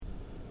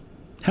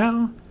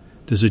How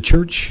does a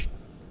church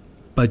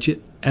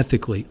budget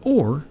ethically?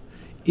 Or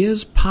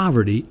is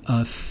poverty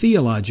a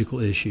theological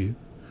issue?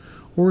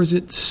 Or is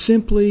it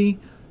simply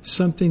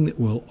something that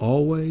will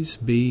always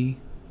be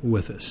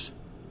with us?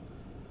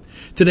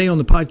 Today on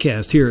the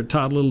podcast here at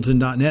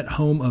ToddLittleton.net,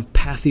 home of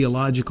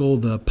Patheological,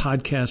 the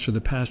podcast for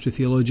the pastor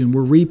theologian,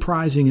 we're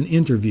reprising an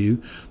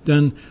interview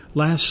done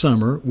last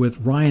summer with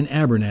Ryan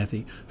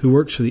Abernathy, who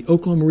works for the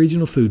Oklahoma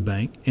Regional Food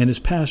Bank and is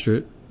pastor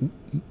at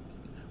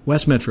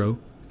West Metro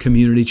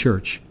Community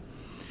Church.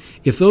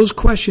 If those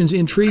questions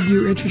intrigue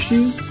you or interest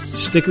you,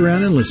 stick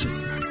around and listen.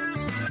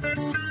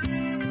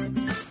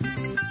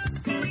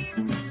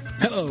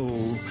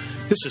 Hello,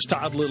 this is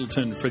Todd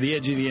Littleton for The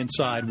Edge of the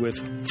Inside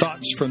with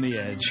Thoughts from the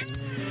Edge.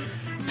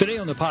 Today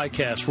on the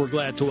podcast, we're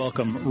glad to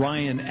welcome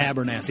Ryan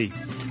Abernathy.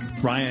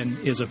 Ryan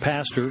is a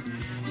pastor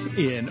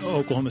in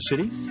Oklahoma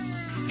City,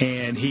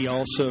 and he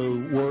also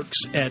works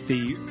at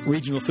the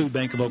Regional Food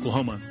Bank of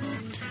Oklahoma.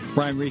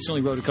 Ryan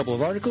recently wrote a couple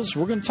of articles.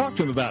 We're going to talk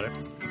to him about it.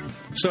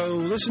 So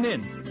listen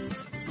in.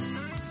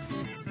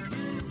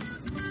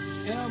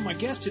 My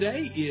guest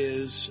today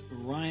is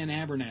Ryan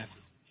Abernathy.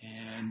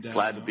 And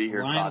glad to be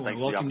here, Ryan, Todd.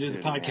 Thanks welcome for to the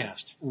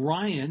podcast.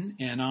 Ryan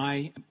and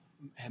I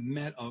have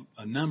met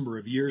a number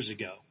of years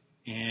ago,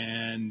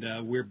 and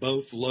we're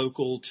both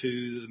local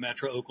to the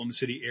Metro Oklahoma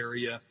City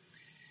area.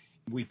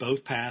 We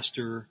both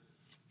pastor,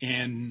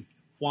 and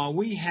while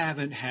we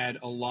haven't had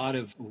a lot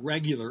of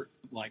regular,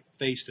 like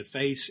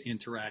face-to-face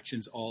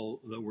interactions,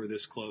 although we're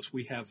this close,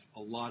 we have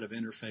a lot of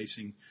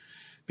interfacing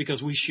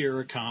because we share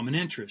a common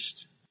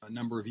interest. A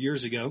number of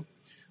years ago,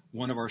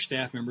 one of our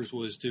staff members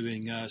was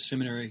doing a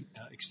seminary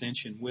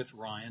extension with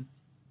Ryan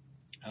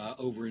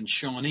over in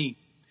Shawnee.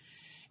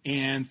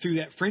 And through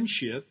that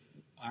friendship,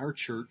 our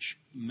church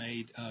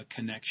made a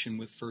connection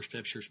with First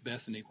Baptist Church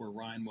Bethany, where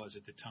Ryan was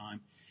at the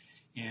time.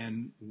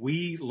 And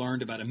we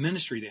learned about a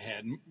ministry they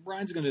had. And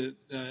Ryan's going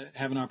to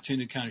have an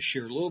opportunity to kind of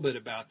share a little bit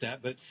about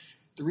that. But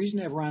the reason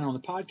to have Ryan on the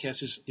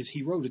podcast is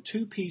he wrote a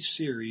 2-piece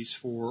series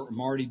for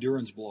Marty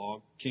Duran's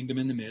blog, Kingdom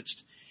in the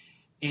Midst.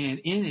 And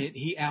in it,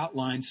 he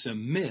outlined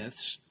some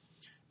myths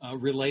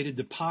related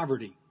to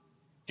poverty.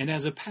 And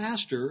as a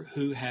pastor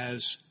who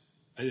has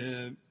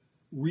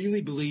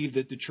really believed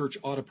that the church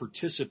ought to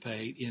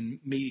participate in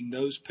meeting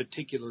those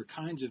particular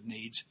kinds of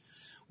needs,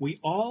 we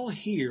all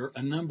hear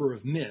a number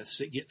of myths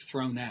that get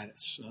thrown at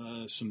us,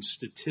 some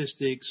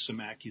statistics, some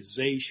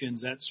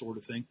accusations, that sort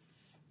of thing.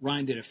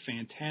 Ryan did a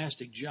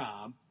fantastic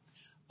job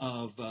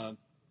of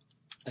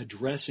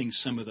addressing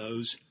some of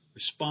those,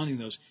 responding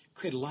to those,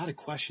 created a lot of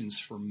questions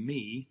for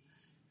me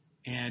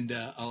and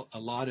a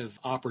lot of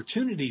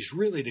opportunities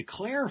really to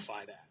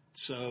clarify that.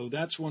 So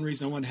that's one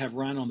reason I want to have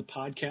Ryan on the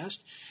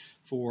podcast.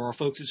 For our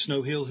folks at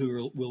Snow Hill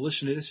who will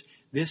listen to this,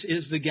 this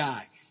is the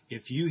guy.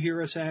 If you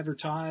hear us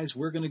advertise,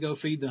 we're going to go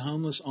feed the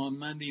homeless on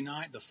Monday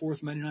night, the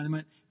fourth Monday night of the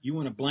month. You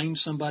want to blame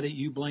somebody,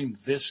 you blame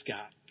this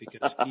guy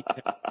because he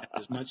had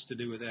as much to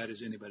do with that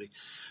as anybody.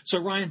 So,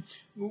 Ryan,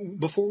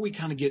 before we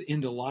kind of get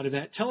into a lot of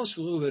that, tell us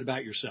a little bit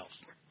about yourself.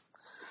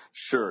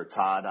 Sure,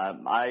 Todd.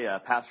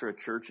 I pastor a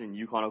church in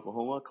Yukon,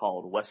 Oklahoma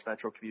called West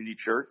Metro Community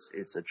Church.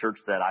 It's a church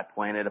that I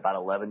planted about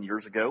 11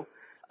 years ago.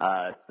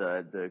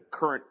 The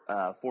current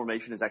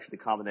formation is actually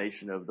the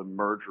combination of the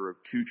merger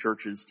of two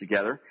churches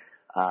together.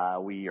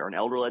 We are an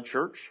elder-led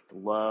church.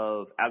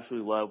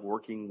 Absolutely love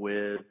working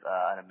with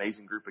an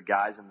amazing group of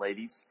guys and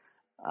ladies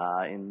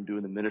and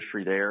doing the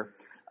ministry there.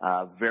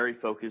 Very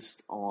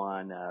focused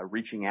on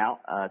reaching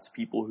out to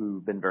people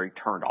who've been very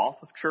turned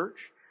off of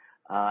church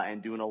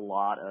and doing a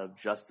lot of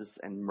justice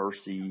and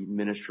mercy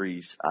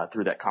ministries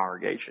through that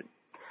congregation.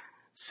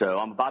 So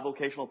I'm a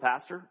bivocational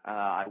pastor.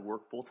 I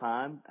work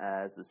full-time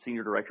as the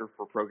Senior Director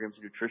for Programs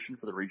and Nutrition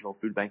for the Regional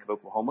Food Bank of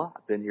Oklahoma.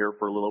 I've been here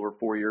for a little over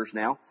 4 years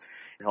now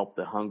to help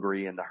the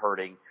hungry and the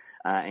hurting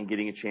and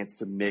getting a chance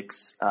to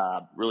mix,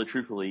 really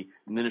truthfully,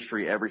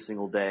 ministry every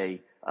single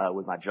day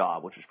with my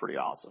job, which is pretty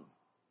awesome.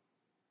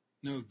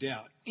 No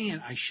doubt.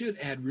 And I should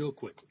add real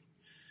quickly,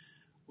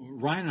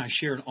 Ryan and I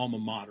share an alma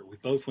mater. We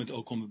both went to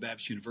Oklahoma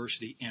Baptist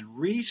University, and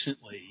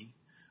recently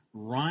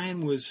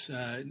Ryan was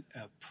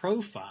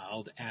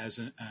profiled as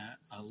an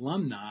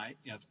alumni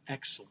of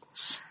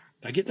excellence.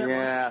 Did I get that right?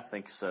 Yeah, I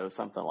think so.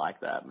 Something like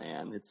that,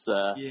 man. It's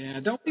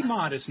yeah, don't be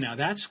modest now.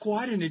 That's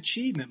quite an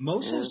achievement.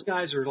 Most of those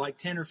guys are like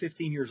 10 or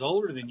 15 years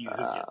older than you who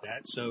get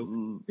that. So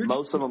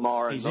most of them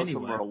are, and most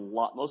anyway.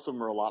 Most of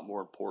them are a lot more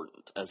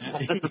important. As a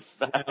matter of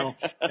fact. Well,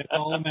 it's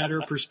all a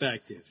matter of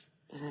perspective.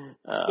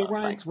 So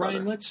Ryan,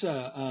 thanks,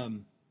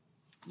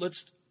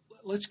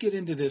 let's get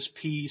into this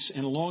piece,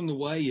 and along the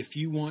way, if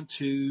you want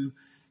to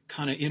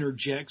kind of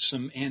interject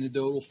some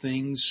anecdotal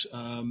things,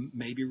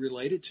 maybe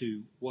related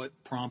to what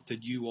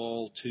prompted you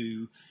all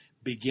to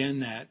begin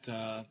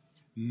that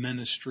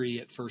ministry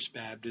at First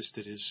Baptist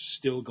that is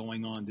still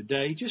going on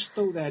today, just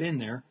throw that in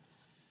there.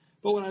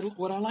 But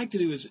what I like to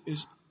do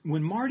is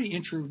when Marty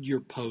entered your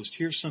post,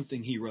 here's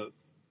something he wrote.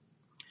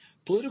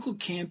 Political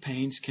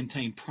campaigns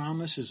contain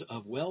promises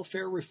of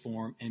welfare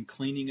reform and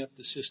cleaning up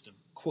the system.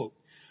 Quote,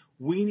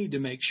 we need to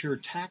make sure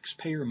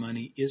taxpayer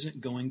money isn't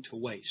going to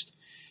waste.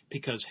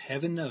 because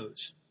heaven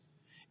knows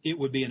it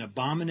would be an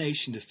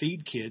abomination to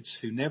feed kids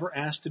who never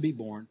asked to be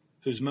born,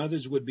 whose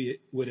mothers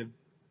would have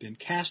been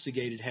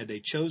castigated had they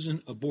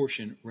chosen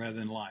abortion rather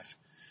than life.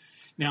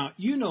 Now,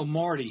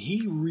 Marty,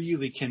 he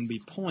really can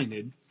be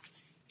pointed,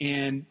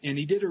 and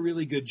he did a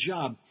really good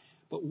job.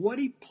 But what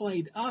he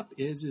played up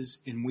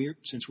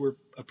since we're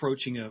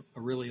approaching a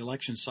really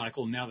election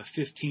cycle, now the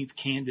 15th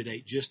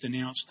candidate just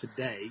announced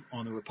today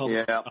on the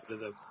Republican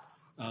side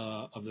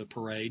of the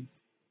parade,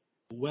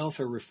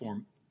 welfare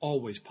reform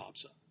always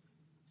pops up.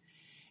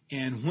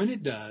 And when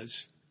it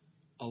does,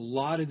 a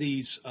lot of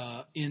these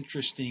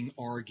interesting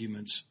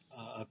arguments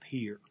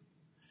appear,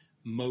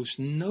 most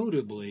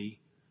notably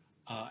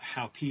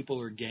how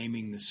people are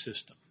gaming the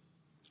system.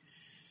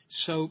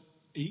 So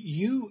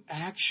you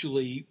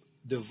actually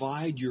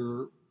divide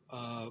your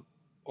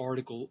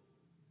article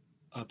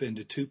up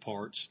into two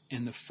parts,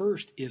 and the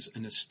first is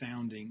an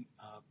astounding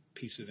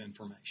piece of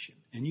information,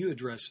 and you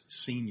address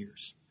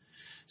seniors.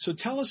 So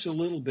tell us a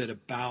little bit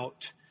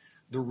about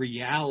the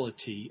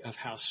reality of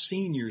how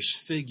seniors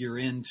figure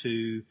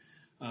into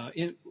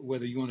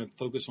whether you want to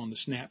focus on the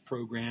SNAP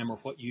program or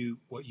what you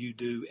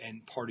do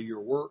and part of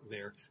your work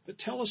there. But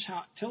tell us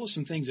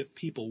some things that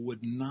people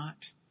would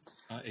not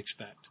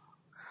expect.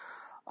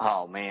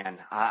 Oh man,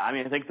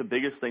 I think the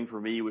biggest thing for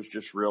me was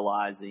just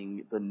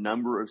realizing the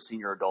number of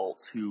senior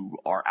adults who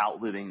are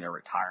outliving their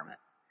retirement.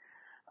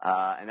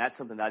 And that's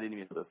something that I didn't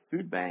even know. The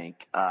food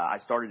bank, I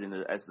started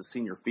as the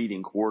senior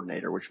feeding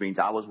coordinator, which means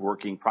I was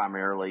working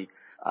primarily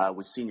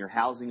with senior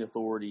housing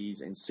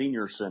authorities and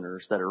senior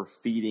centers that are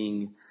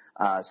feeding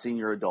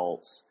senior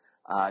adults,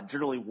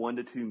 generally 1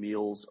 to 2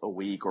 meals a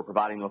week, or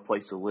providing them a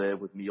place to live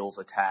with meals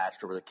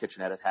attached or with a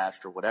kitchenette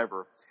attached or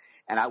whatever.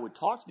 And I would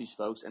talk to these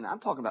folks, and I'm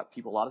talking about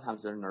people a lot of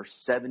times that are in their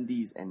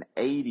 70s and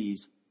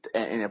 80s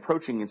and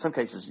approaching, in some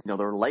cases,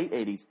 their late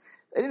 80s.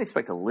 They didn't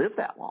expect to live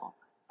that long.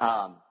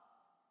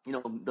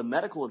 The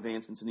medical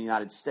advancements in the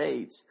United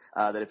States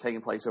that have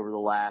taken place over the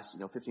last,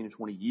 15 to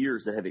 20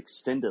 years that have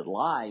extended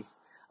life,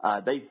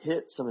 they've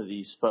hit some of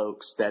these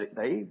folks that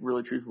they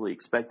really truthfully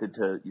expected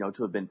to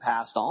have been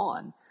passed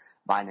on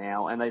by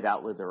now, and they've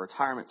outlived their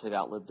retirements, they've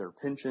outlived their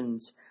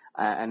pensions,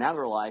 and now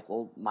they're like,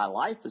 well, my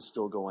life is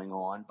still going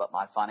on, but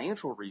my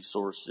financial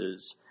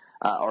resources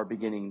are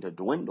beginning to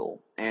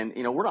dwindle. And,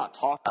 we're not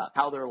talking about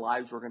how their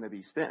lives were going to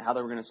be spent, how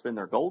they were going to spend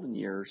their golden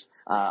years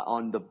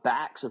on the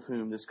backs of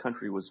whom this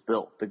country was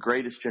built, the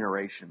greatest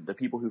generation, the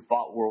people who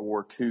fought World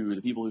War II,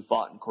 the people who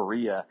fought in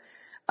Korea.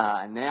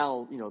 And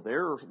now,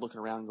 they're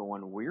looking around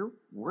going,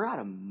 we're out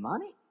of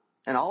money.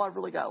 And all I've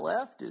really got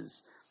left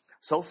is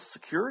Social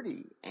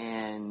Security.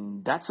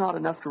 And that's not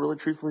enough to really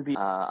truthfully be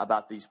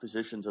about these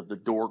positions of the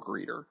door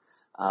greeter.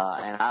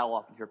 And I'll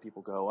often hear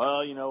people go,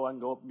 I can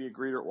go up and be a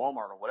greeter at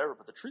Walmart or whatever.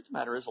 But the truth of the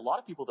matter is a lot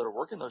of people that are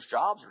working those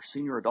jobs are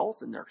senior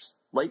adults in their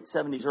late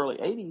 70s, early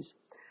 80s,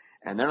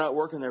 and they're not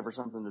working there for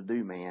something to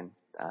do, man.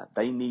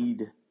 They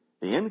need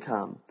the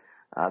income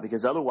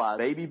because otherwise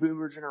baby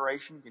boomer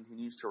generation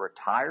continues to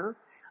retire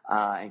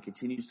and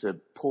continues to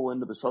pull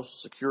into the Social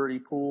Security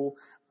pool.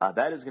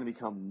 That is going to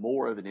become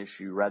more of an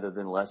issue rather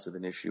than less of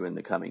an issue in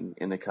the coming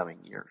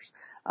years.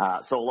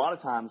 So a lot of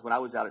times when I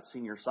was out at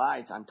senior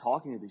sites, I'm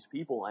talking to these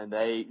people, and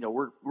they,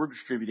 we're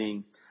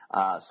distributing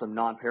some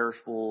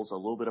non-perishables, a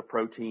little bit of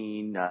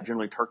protein,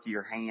 generally turkey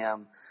or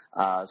ham,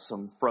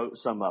 some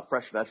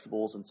fresh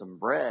vegetables, and some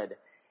bread.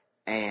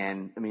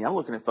 And I'm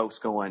looking at folks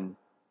going,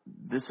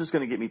 this is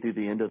going to get me through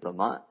the end of the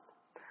month.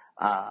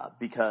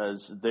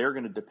 Because they're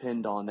going to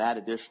depend on that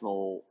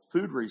additional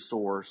food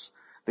resource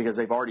because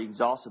they've already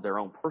exhausted their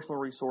own personal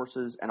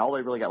resources, and all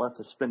they've really got left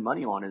to spend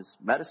money on is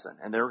medicine.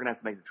 And they're going to have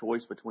to make a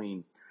choice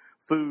between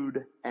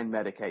food and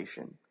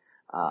medication.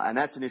 And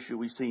that's an issue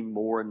we see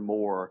more and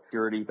more,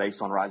 security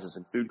based on rises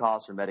in food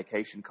costs or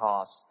medication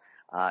costs.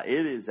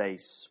 It is a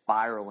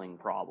spiraling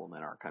problem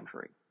in our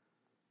country.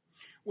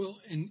 Well,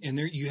 and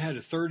there you had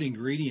a third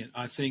ingredient.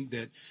 I think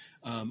that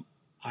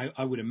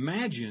I would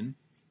imagine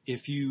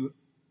if you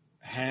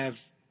have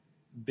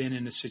been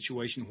in a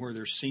situation where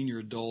there's senior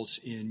adults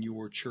in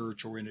your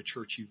church or in a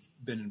church you've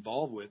been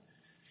involved with,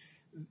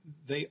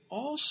 they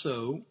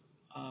also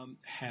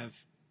have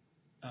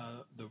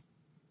the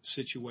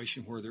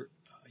situation where their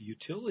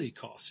utility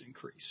costs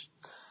increase.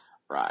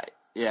 Right.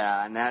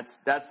 Yeah, and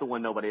that's the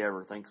one nobody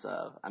ever thinks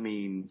of.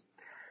 The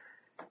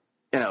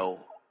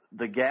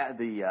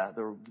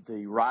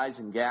rise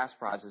in gas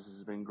prices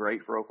has been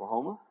great for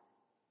Oklahoma,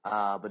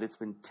 but it's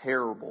been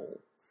terrible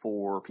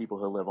for people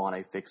who live on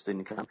a fixed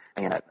income.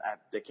 And I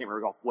can't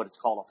remember what it's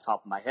called off the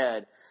top of my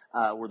head,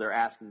 where they're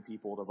asking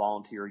people to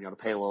volunteer, to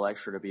pay a little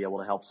extra to be able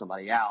to help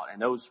somebody out.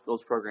 And those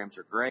programs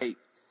are great,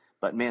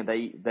 but man,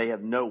 they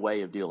have no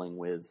way of dealing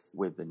with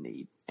the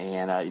need.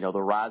 And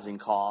the rising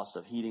costs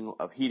of heating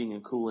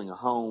and cooling a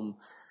home.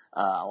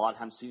 A lot of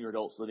times senior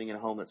adults living in a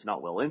home that's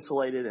not well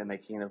insulated and they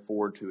can't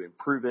afford to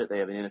improve it. They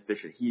have an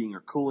inefficient heating or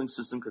cooling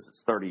system because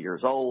it's 30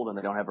 years old and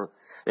they don't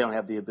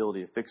have the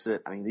ability to fix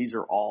it. These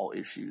are all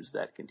issues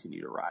that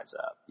continue to rise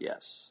up.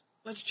 Yes.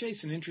 Let's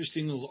chase an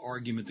interesting little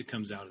argument that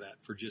comes out of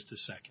that for just a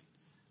second.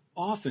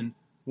 Often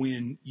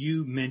when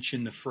you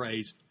mention the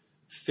phrase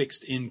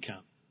fixed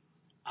income.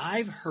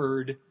 I've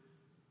heard,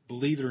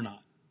 believe it or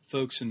not,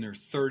 folks in their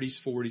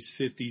 30s, 40s,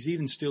 50s,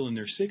 even still in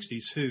their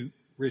 60s who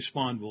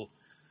respond, well,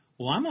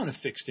 I'm on a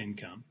fixed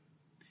income.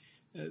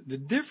 The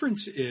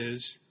difference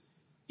is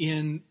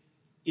in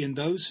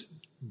those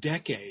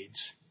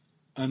decades,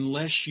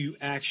 unless you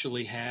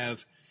actually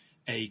have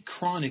a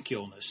chronic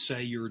illness,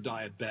 say you're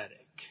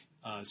diabetic,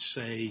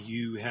 say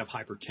you have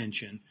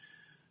hypertension,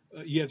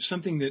 you have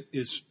something that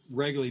is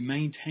regularly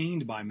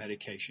maintained by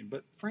medication.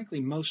 But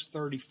frankly, most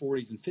 30,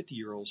 40s, and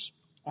 50-year-olds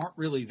aren't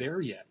really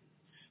there yet.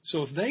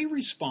 So if they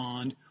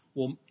respond,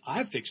 well, I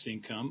have fixed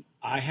income,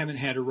 I haven't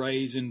had a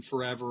raise in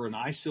forever, and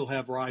I still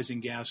have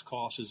rising gas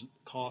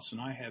costs,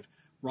 and I have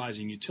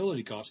rising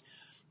utility costs,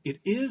 it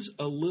is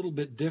a little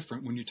bit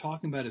different when you're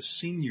talking about a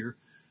senior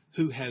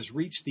who has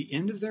reached the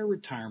end of their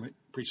retirement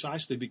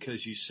precisely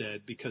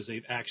because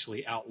they've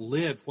actually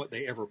outlived what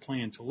they ever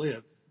planned to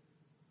live.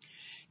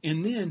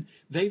 And then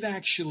they've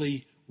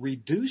actually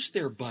reduced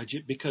their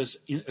budget because,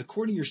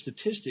 according to your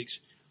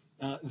statistics,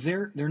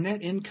 their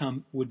net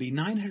income would be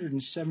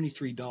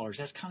 $973.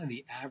 That's kind of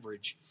the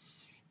average.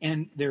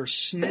 And their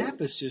SNAP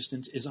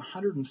assistance is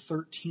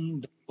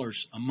 $113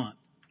 a month,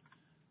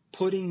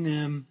 putting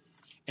them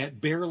at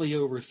barely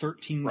over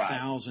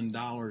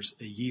 $13,000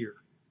 a year.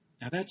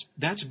 Now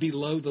that's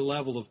below the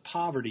level of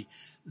poverty.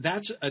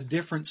 That's a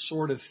different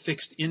sort of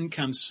fixed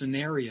income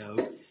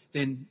scenario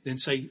than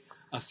say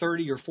a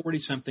 30 or 40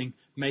 something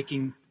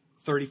making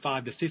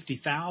 $35,000 to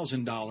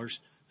 $50,000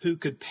 who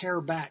could pare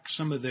back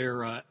some of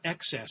their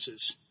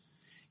excesses.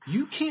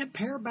 You can't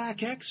pare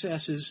back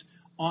excesses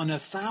on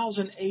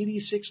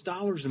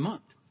 $1,086 a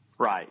month.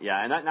 Right.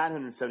 Yeah. And that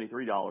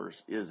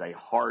 $973 is a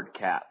hard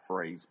cap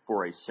for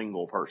a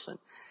single person.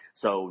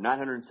 So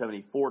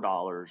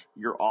 $974,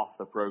 you're off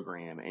the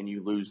program and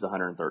you lose the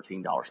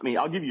 $113. I mean,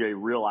 I'll give you a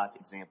real life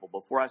example.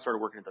 Before I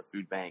started working at the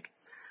food bank,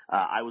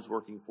 I was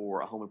working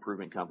for a home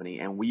improvement company,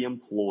 and we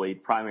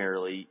employed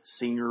primarily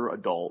senior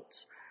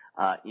adults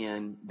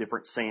in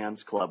different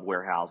Sam's Club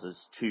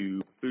warehouses to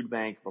the food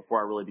bank before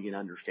I really began to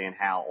understand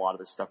how a lot of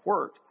this stuff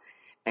worked.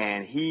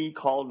 And he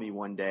called me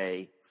one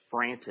day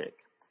frantic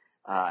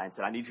and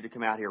said, I need you to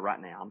come out here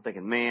right now. I'm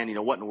thinking, man,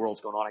 what in the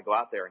world's going on? I go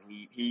out there, and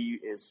he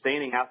is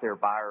standing out there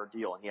by our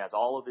deal, and he has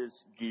all of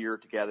his gear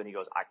together, and he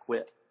goes, I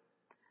quit.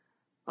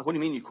 I'm like, what do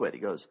you mean you quit? He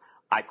goes,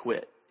 I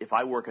quit. If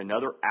I work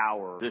another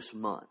hour this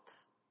month,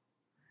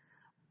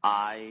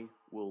 I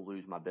will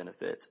lose my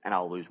benefits and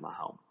I'll lose my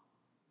home.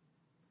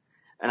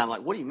 And I'm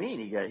like, what do you mean?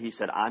 He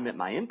said, I'm at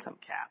my income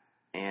cap,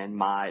 and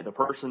the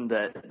person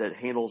that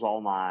handles all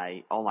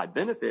my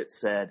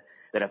benefits said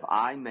that if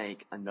I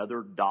make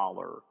another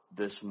 $1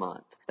 this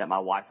month, that my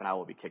wife and I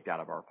will be kicked out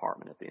of our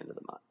apartment at the end of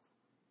the month.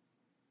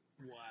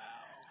 Wow.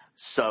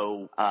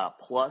 So,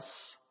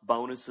 plus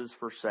bonuses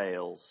for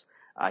sales.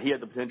 He had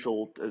the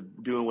potential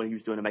of doing what he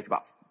was doing to make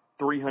about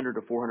 $300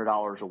 to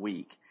 $400 a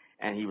week.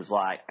 And he was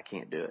like, I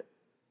can't do it.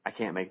 I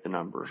can't make the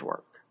numbers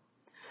work.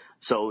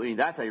 So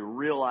that's a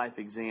real life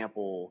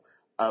example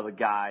of a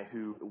guy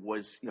who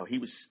was,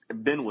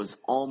 Ben was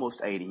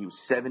almost 80. He was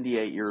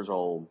 78 years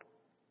old,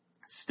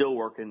 still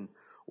working,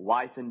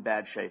 wife in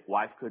bad shape.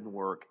 Wife couldn't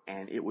work.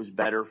 And it was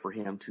better for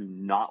him to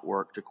not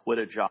work, to quit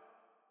a job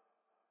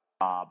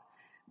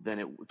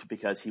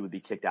because he would be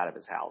kicked out of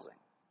his housing.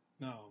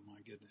 Oh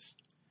my goodness.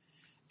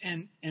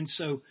 And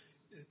so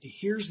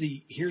here's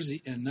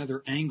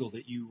another angle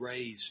that you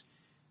raise.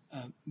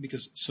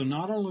 Because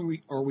not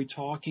only are we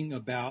talking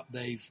about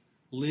they've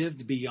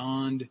lived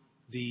beyond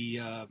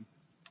the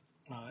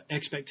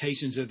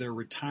expectations of their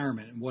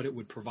retirement and what it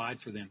would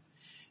provide for them,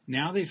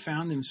 now they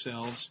found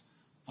themselves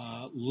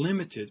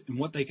limited in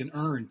what they can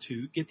earn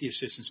to get the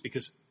assistance,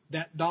 because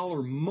that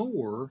dollar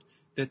more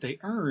that they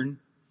earn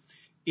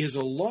is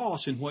a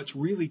loss in what's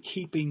really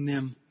keeping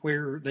them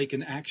where they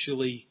can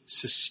actually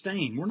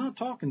sustain. We're not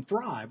talking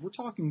thrive. We're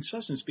talking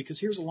sustenance, because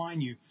here's a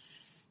line you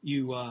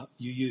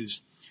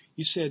used.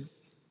 You said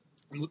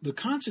the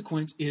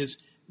consequence is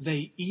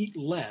they eat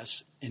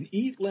less, and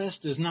eat less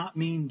does not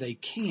mean they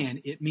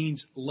can. It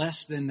means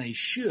less than they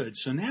should.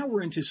 So now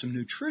we're into some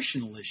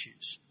nutritional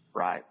issues.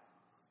 Right.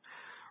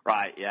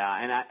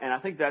 Yeah. And I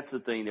think that's the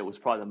thing that was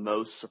probably the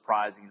most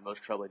surprising and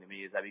most troubling to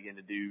me as I began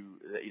to do,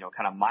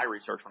 kind of my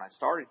research when I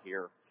started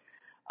here,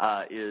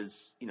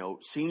 is,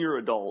 senior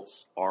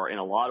adults are in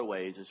a lot of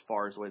ways, as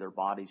far as the way their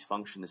bodies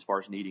function, as far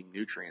as needing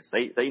nutrients,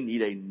 they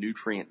need a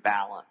nutrient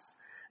balance.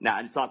 Now,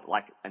 it's not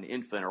like an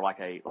infant or like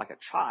a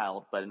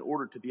child, but in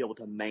order to be able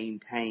to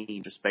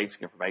maintain just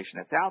basic information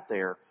that's out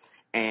there,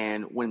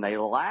 and when they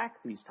lack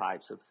these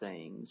types of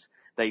things,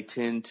 they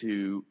tend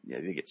to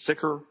they get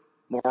sicker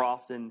more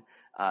often.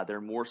 They're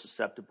more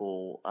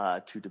susceptible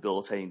to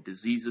debilitating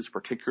diseases,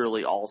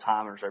 particularly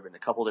Alzheimer's. There have been a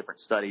couple of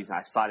different studies, and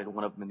I cited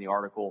one of them in the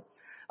article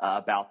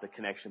about the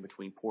connection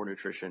between poor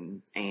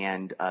nutrition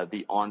and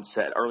the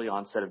early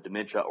onset of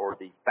dementia, or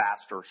the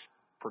faster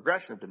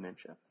progression of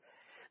dementia.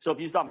 So if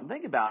you stop and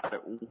think about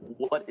it,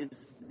 what is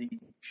the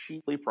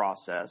cheaply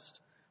processed,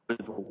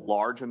 with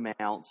large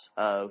amounts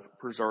of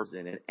preservatives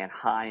in it and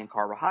high in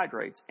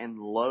carbohydrates and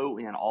low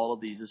in all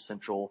of these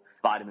essential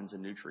vitamins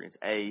and nutrients,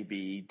 A,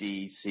 B,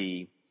 D,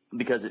 C,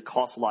 because it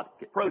costs a lot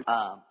to get produce.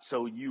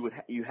 So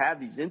you have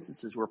these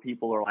instances where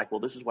people are like, well,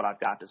 this is what I've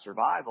got to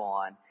survive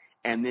on.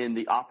 And then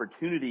the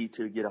opportunity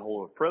to get a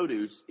hold of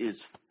produce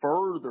is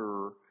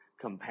further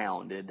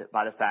compounded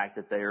by the fact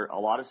that a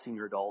lot of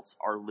senior adults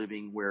are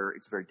living where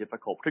it's very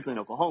difficult, particularly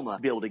in Oklahoma,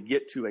 to be able to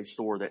get to a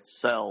store that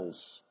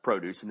sells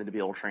produce and then to be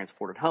able to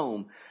transport it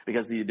home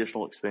because of the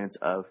additional expense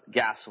of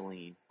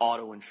gasoline,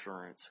 auto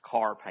insurance,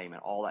 car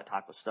payment, all that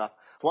type of stuff.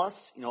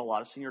 Plus, a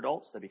lot of senior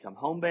adults, they become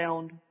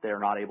homebound. They're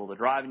not able to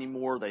drive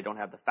anymore. They don't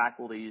have the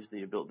faculties,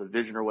 the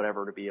vision or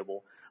whatever to be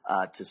able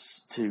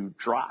to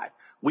drive.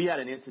 We had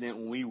an incident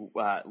when we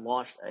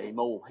launched a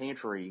mobile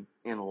pantry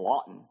in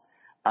Lawton.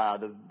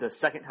 The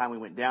second time we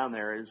went down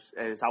there is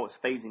as I was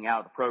phasing out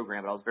of the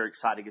program, but I was very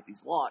excited to get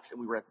these launched. And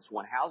we were at this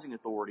one housing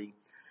authority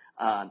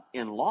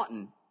in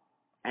Lawton,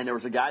 and there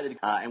was a guy that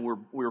and we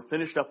were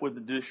finished up with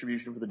the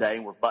distribution for the day,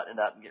 and we're buttoning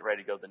up and getting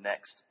ready to go to the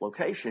next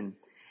location.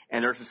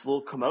 And there's this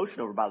little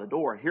commotion over by the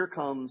door, and here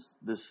comes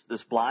this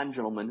blind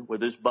gentleman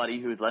with his buddy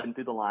who had led him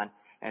through the line.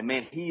 And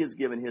man, he is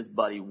giving his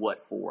buddy what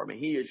for? I mean,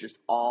 he is just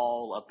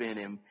all up in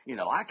him.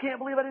 I can't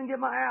believe I didn't get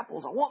my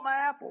apples. I want my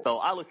apples. So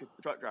I look at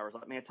the truck driver. I was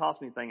like, man,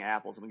 toss me a thing of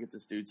apples. I'm going to get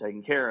this dude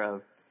taken care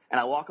of. And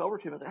I walk over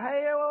to him and say,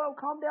 hey, whoa,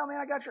 calm down, man.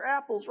 I got your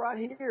apples right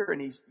here.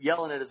 And he's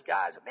yelling at his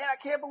guys. Man, I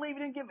can't believe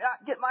he didn't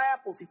get my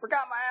apples. He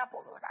forgot my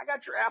apples. I was like, I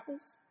got your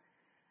apples.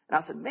 And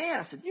I said,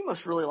 man, you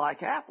must really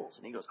like apples.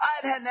 And he goes, I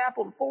hadn't had an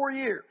apple in 4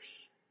 years.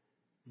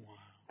 Wow.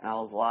 And I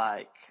was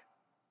like,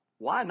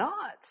 why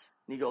not?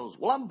 And he goes,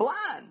 well, I'm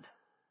blind.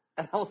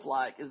 And I was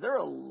like, is there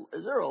a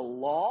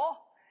law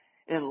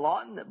in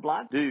Lawton that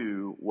blind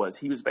do? Was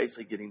he was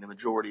basically getting the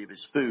majority of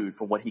his food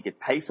from what he could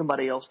pay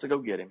somebody else to go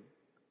get him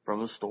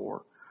from the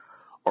store,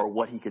 or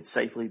what he could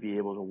safely be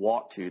able to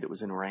walk to that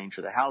was in range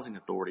of the housing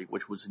authority,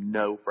 which was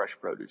no fresh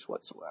produce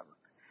whatsoever.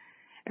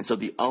 And so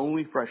the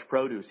only fresh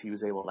produce he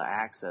was able to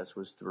access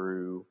was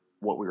through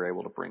what we were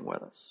able to bring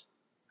with us.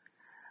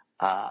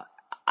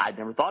 I'd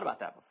never thought about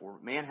that before.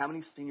 Man, how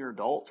many senior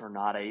adults are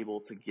not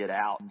able to get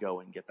out and go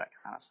and get that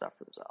kind of stuff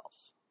for themselves?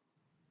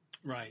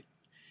 Right.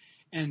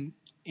 And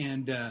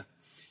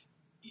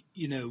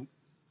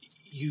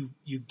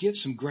you give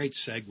some great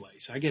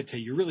segues. I got to tell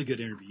you, you're a really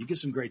good interview. You get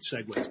some great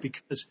segues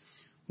because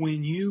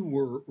when you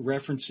were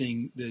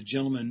referencing the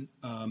gentleman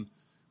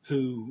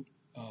who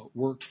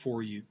worked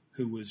for you,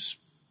 who was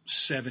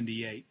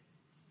 78,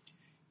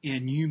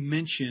 and you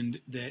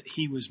mentioned that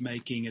he was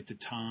making at the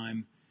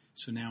time,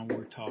 so now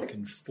we're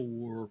talking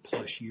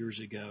 4+ years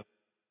ago,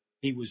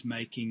 he was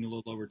making a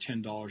little over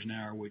 $10 an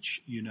hour,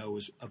 which,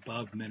 is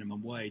above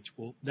minimum wage.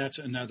 Well, that's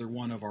another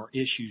one of our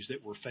issues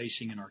that we're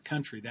facing in our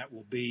country. That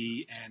will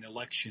be an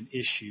election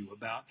issue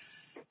about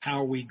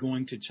how are we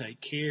going to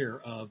take care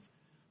of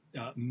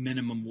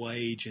minimum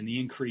wage and the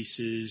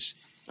increases.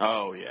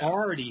 Oh, yeah.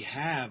 Already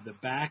have the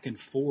back and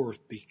forth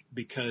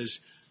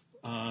because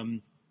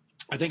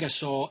I think I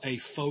saw a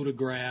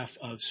photograph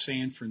of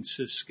San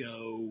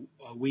Francisco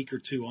a week or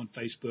two on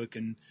Facebook,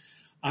 and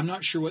I'm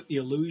not sure what the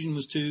allusion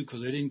was to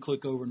because I didn't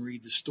click over and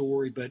read the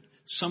story, but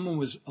someone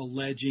was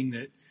alleging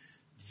that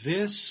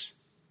this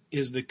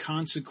is the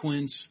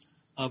consequence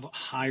of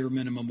higher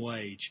minimum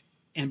wage.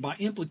 And by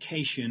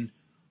implication,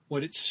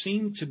 what it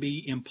seemed to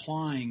be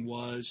implying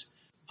was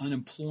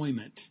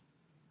unemployment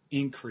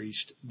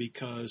increased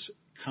because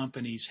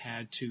companies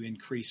had to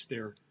increase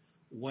their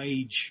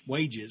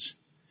wages,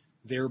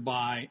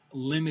 thereby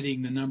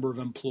limiting the number of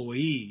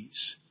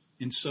employees.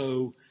 And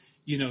so,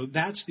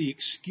 that's the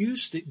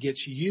excuse that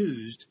gets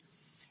used.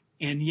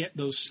 And yet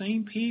those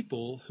same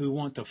people who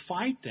want to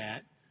fight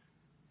that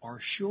are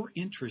sure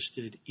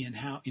interested in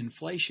how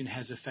inflation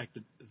has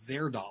affected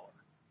their dollar.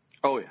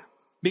 Oh, yeah.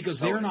 Because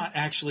they're not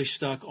actually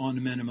stuck on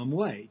the minimum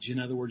wage. In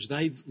other words,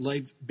 they've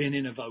been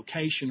in a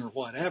vocation or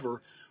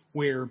whatever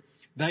where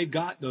they've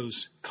got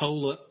those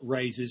COLA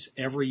raises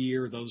every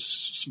year, those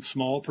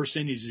small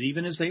percentages,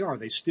 even as they are.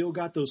 They still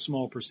got those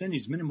small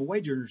percentages. Minimum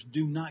wage earners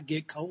do not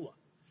get COLA.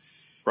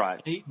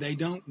 Right. They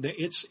don't.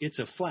 It's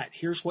a flat.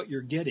 Here's what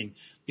you're getting.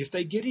 If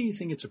they get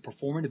anything, it's a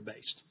performative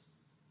based.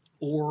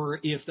 Or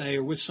if they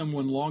are with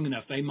someone long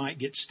enough, they might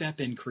get step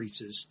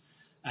increases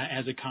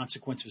as a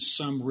consequence of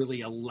some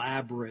really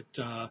elaborate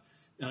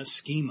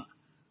schema,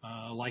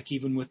 like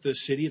even with the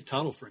city of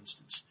Tuttle, for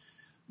instance.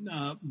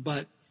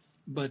 But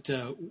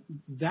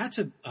that's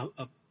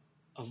a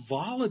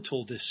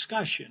volatile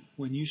discussion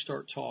when you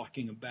start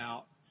talking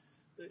about,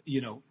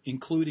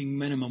 including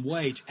minimum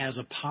wage as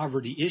a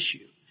poverty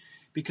issue.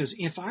 Because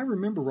if I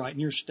remember right in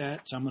your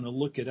stats, I'm going to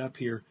look it up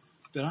here,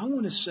 but I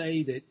want to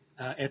say that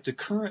at the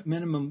current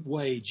minimum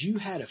wage, you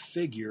had a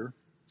figure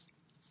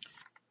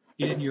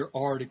in your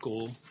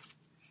article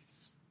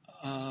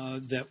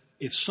that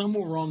if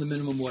someone were on the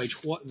minimum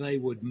wage, what they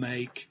would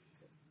make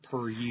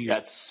per year.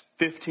 That's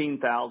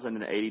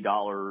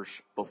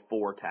 $15,080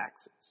 before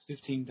taxes.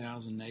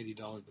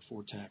 $15,080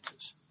 before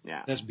taxes.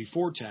 Yeah. That's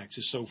before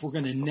taxes. So if we're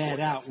going to net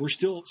out, we're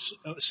still,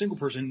 a single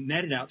person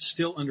netted out,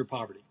 still under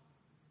poverty.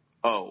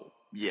 Oh,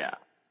 yeah,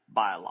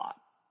 by a lot.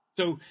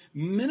 So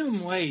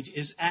minimum wage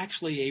is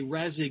actually a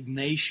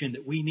resignation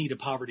that we need a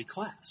poverty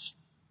class.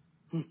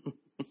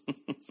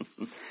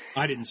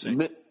 I didn't say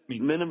that.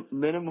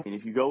 Minimum.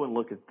 If you go and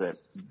look at the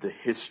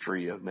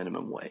history of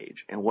minimum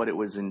wage and what it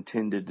was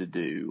intended to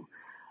do,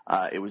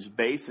 it was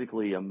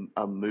basically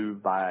a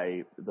move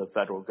by the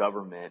federal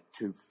government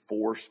to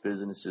force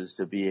businesses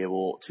to be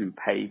able to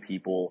pay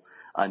people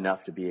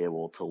enough to be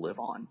able to live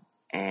on.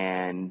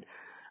 And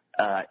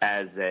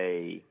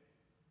it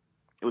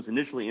was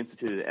initially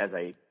instituted as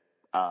a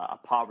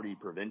poverty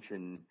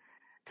prevention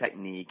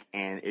technique,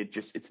 and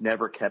it's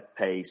never kept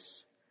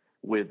pace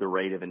with the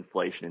rate of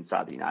inflation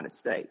inside the United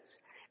States.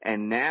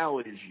 And now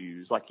it is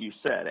used, like you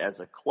said, as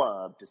a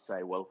club to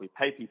say, well, if we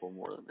pay people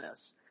more than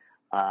this,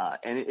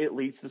 and it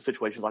leads to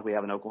situations like we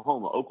have in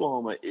Oklahoma.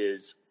 Oklahoma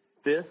is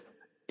 5th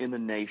in the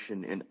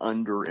nation in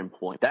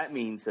underemployment. That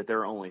means that there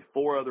are only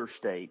 4 other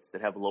states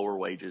that have lower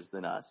wages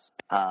than us.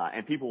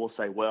 And people will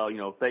say, well,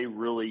 if they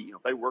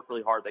work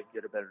really hard, they can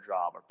get a better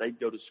job, or if they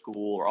go to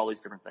school, or all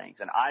these different things.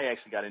 And I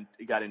actually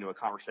got into a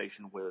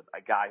conversation with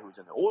a guy who's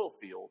in the oil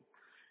field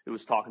who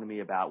was talking to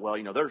me about, well,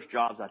 there's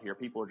jobs out here.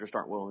 People just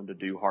aren't willing to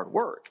do hard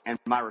work. And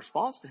my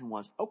response to him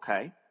was,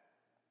 okay,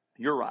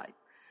 you're right.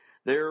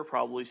 There are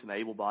probably some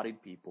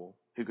able-bodied people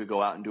who could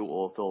go out and do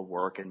oil field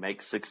work and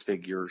make 6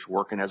 figures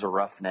working as a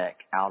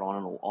roughneck out on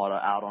an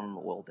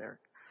oil derrick.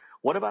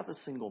 What about the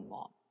single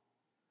mom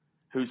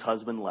whose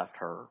husband left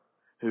her,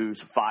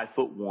 who's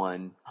 5'1",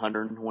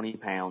 120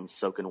 pounds,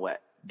 soaking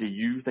wet? Do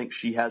you think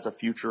she has a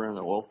future in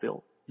the oil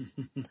field?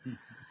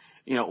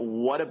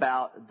 What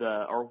about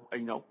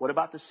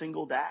the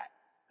single dad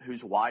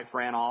whose wife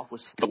ran off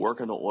with to work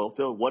in the oil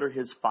field? What are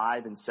his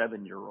 5 and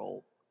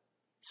 7-year-old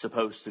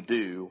supposed to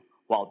do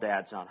while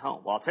dad's not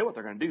home? Well, I'll tell you what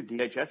they're going to do.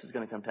 DHS is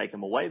going to come take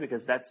him away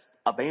because that's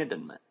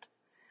abandonment.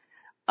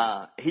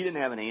 He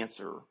didn't have an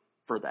answer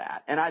for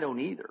that, and I don't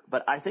either.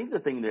 But I think the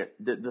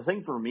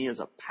thing for me as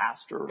a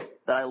pastor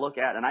that I look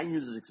at, and I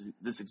use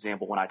this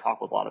example when I talk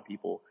with a lot of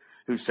people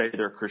who say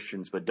they're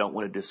Christians but don't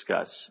want to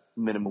discuss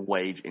minimum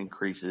wage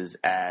increases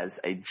as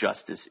a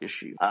justice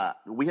issue.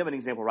 We have an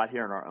example right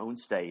here in our own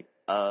state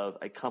of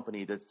a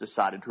company that's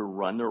decided to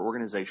run their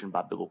organization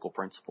by biblical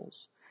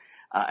principles,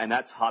 and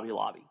that's Hobby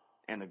Lobby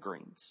and the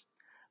Greens.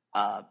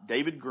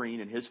 David Green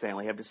and his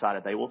family have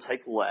decided they will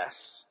take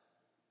less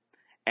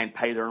and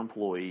pay their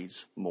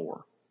employees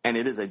more. And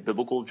it is a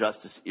biblical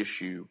justice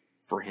issue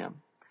for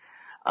him.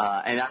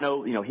 And I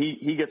know,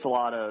 he gets a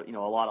lot of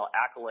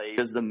accolades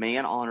because the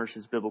man honors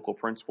his biblical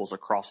principles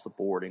across the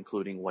board,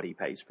 including what he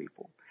pays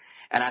people.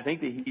 And I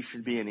think that he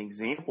should be an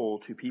example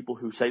to people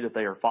who say that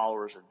they are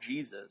followers of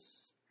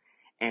Jesus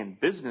and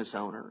business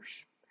owners,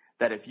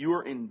 that if you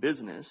are in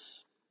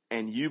business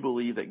and you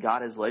believe that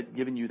God has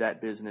given you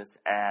that business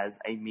as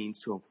a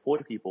means to employ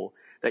people,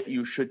 that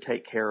you should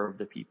take care of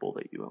the people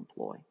that you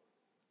employ.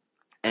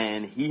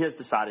 And he has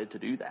decided to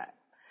do that.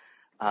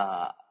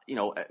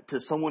 To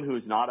someone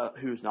who's not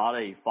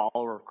a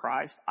follower of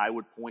Christ, I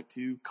would point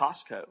to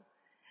Costco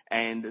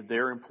and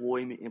their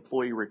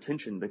employee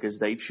retention, because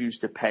they choose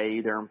to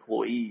pay their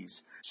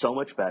employees so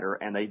much better,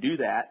 and they do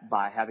that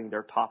by having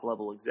their top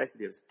level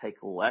executives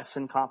take less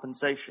in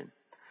compensation.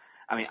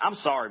 I mean, I'm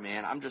sorry,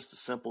 man. I'm just a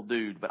simple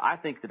dude, but I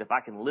think that if I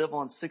can live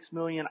on $6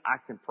 million, I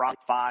can probably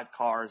 5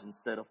 cars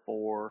instead of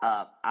 4.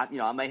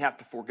 I may have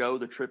to forego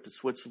the trip to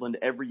Switzerland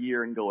every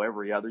year and go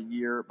every other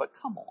year, but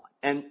come on.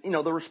 And,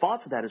 the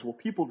response to that is, well,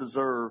 people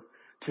deserve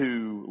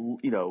to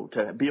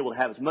be able to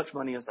have as much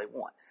money as they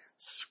want.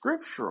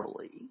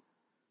 Scripturally,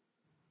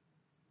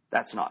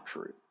 that's not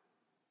true.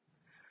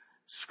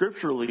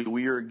 Scripturally,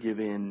 we are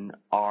given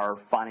our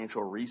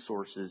financial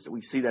resources. We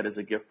see that as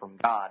a gift from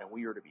God, and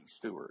we are to be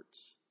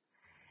stewards.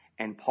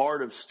 And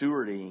part of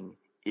stewarding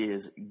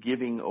is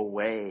giving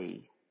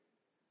away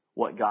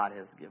what God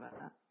has given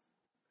us.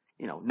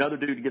 Another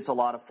dude who gets a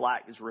lot of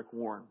flack is Rick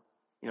Warren.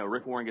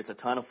 Rick Warren gets a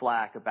ton of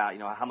flack about,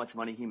 how much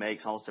money he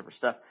makes, all this different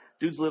stuff.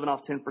 Dude's living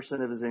off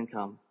 10% of his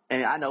income.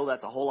 And I know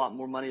that's a whole lot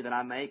more money than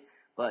I make,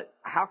 but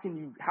how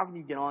can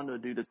you get on to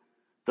do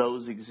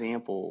those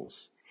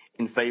examples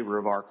in favor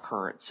of our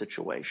current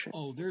situation?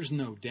 Oh, there's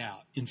no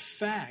doubt. In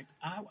fact,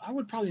 I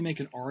would probably make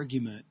an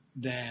argument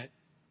that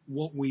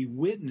what we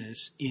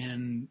witness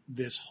in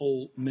this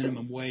whole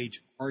minimum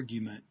wage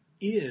argument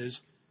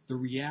is the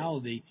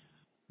reality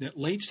that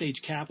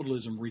late-stage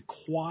capitalism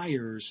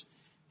requires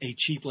a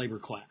cheap labor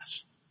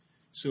class.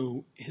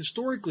 So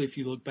historically, if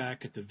you look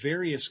back at the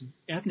various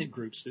ethnic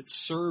groups that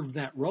served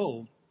that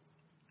role,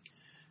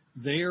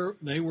 they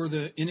were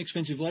the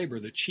inexpensive labor,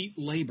 the cheap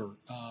labor.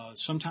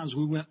 Sometimes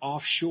we went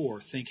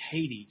offshore, think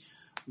Haiti.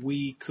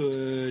 We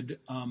could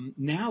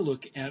now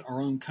look at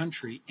our own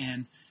country,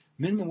 and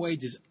minimum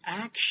wage is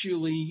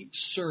actually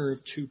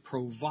served to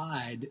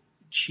provide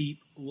cheap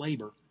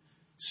labor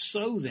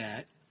so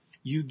that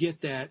you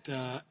get that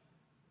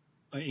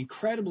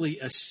incredibly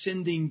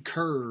ascending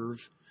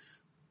curve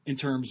in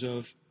terms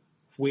of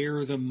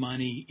where the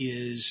money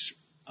is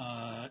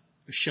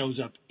shows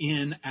up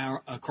in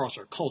across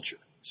our culture.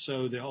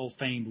 So the whole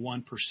famed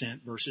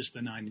 1% versus the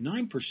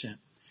 99%.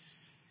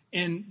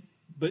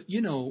 But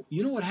you know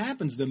what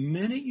happens the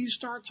minute you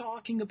start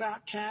talking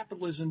about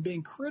capitalism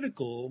being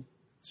critical.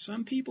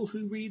 Some people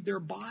who read their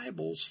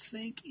Bibles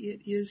think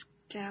it is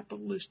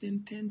capitalist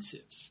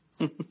intensive.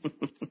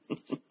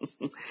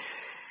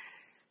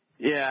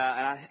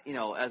 Yeah, and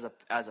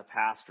as a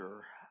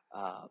pastor,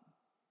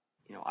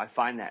 I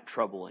find that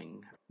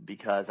troubling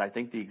because I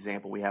think the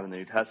example we have in the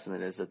New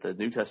Testament is that the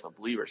New Testament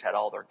believers had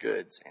all their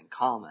goods in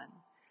common,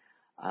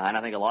 and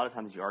I think a lot of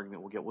times the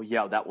argument will get,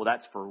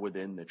 that's for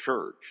within the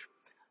church,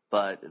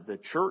 but the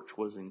church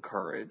was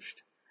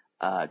encouraged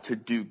to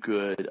do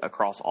good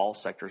across all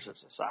sectors of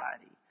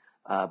society.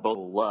 Both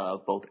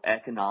love, both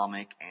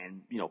economic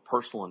and,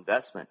 personal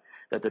investment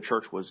that the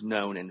church was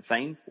known and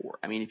famed for.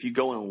 I mean, if you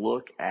go and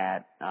look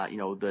at,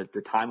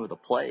 the time of the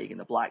plague and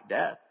the Black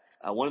Death,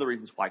 one of the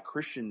reasons why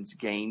Christians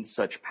gained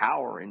such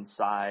power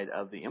inside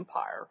of the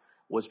empire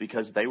was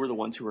because they were the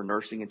ones who were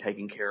nursing and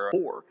taking care of the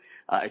poor.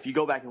 If you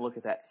go back and look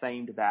at that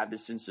famed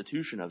Baptist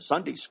institution of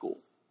Sunday school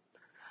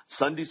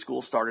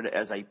started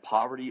as a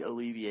poverty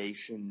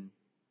alleviation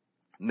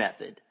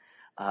method.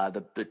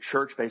 The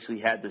church basically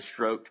had the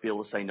stroke to be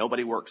able to say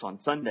nobody works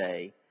on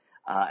Sunday,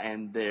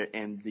 and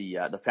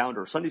the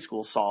founder of Sunday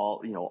school saw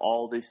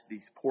all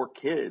these poor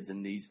kids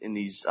in these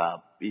if I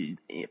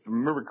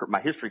remember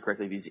my history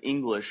correctly, these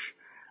English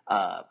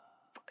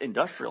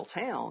industrial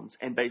towns,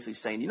 and basically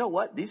saying, you know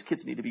what, these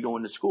kids need to be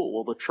going to school.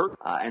 Well, the church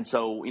and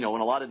so when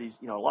a lot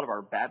of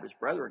our Baptist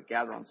brethren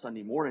gather on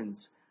Sunday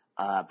mornings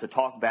to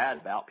talk bad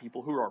about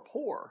people who are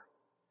poor.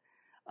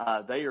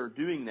 They are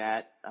doing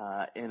that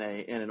in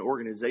an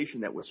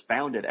organization that was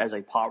founded as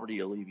a poverty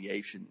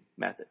alleviation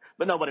method.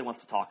 But nobody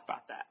wants to talk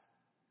about that.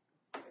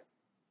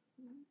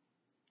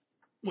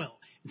 Well,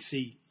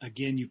 see,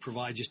 again, you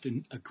provide just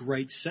a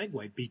great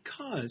segue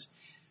because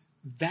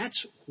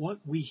that's what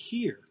we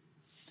hear.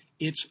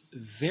 It's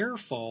their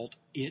fault.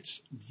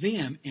 It's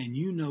them. And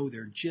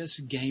they're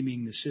just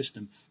gaming the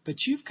system.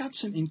 But you've got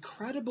some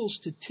incredible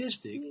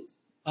statistic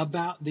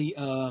about the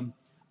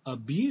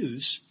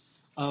abuse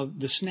of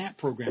the SNAP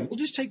program. We'll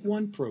just take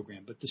one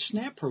program, but the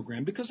SNAP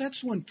program, because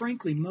that's one,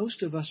 frankly,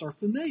 most of us are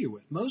familiar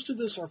with. Most of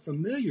us are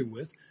familiar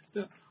with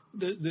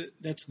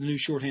that's the new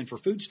shorthand for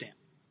food stamp.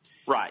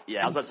 Right.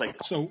 Yeah, I was about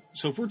to say.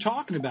 So if we're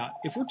talking about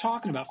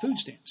food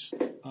stamps,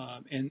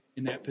 and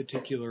in that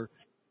particular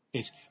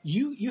case,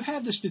 you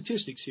have the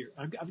statistics here.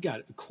 I've got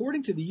it.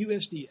 According to the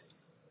USDA,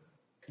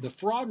 the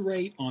fraud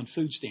rate on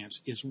food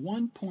stamps is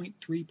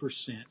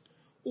 1.3%,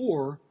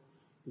 or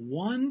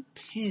 1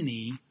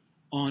 penny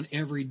on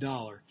every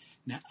dollar.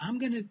 Now, I'm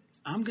gonna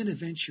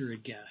venture a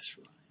guess,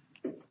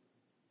 Ryan.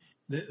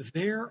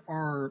 There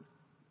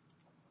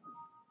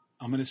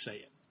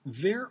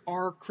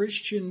are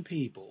Christian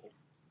people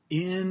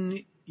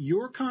in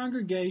your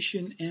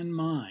congregation and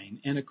mine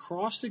and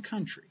across the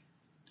country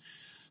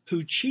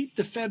who cheat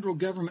the federal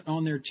government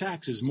on their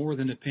taxes more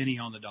than a penny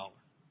on the dollar.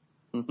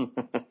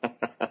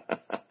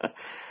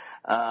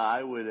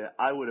 I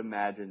would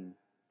imagine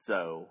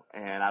so,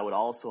 and I would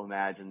also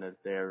imagine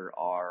that there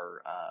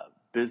are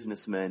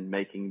businessmen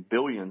making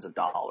billions of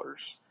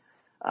dollars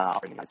in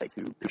the United States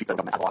who cheat the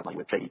government a lot of money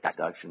with shady tax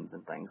deductions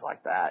and things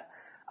like that.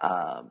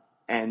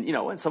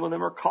 And some of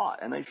them are caught,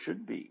 and they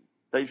should be.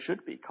 They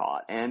should be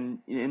caught. And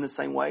in the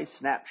same way,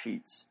 SNAP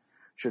sheets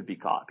should be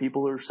caught.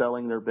 People who are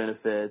selling their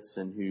benefits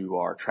and who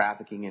are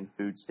trafficking in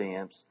food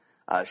stamps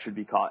should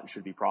be caught and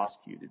should be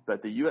prosecuted.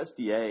 But the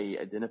USDA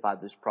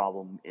identified this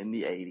problem in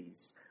the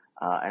 80s,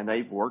 and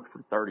they've worked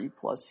for 30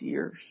 plus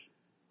years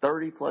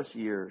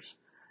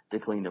to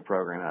clean the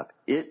program up.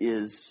 It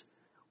is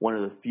one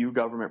of the few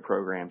government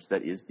programs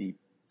that is the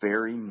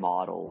very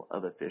model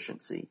of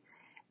efficiency.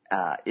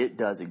 It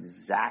does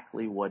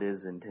exactly what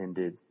is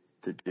intended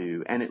to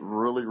do, and it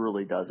really,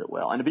 really does it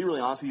well. And to be really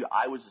honest with you,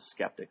 I was a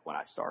skeptic when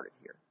I started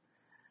here.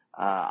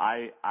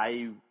 I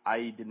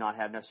did not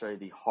have necessarily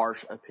the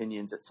harsh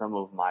opinions that some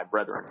of my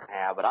brethren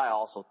have, but I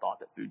also thought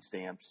that food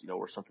stamps,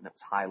 were something that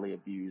was highly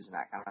abused and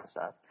that kind of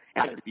stuff.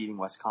 And I'm Feeding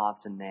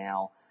Wisconsin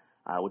now,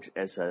 which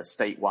is a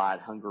statewide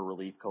hunger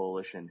relief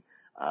coalition.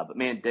 But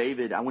man,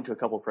 David, I went to a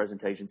couple of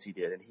presentations he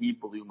did, and he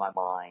blew my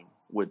mind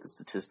with the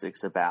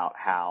statistics about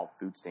how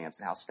food stamps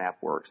and how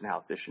SNAP works and how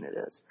efficient it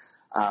is.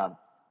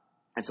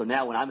 And so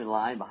now when I'm in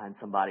line behind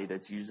somebody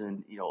that's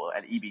using,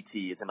 an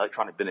EBT, it's an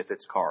electronic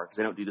benefits card, because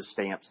they don't do the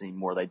stamps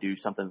anymore. They do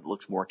something that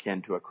looks more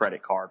akin to a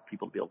credit card for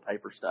people to be able to pay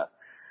for stuff.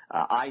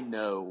 I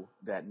know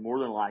that more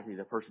than likely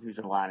the person who's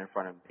in line in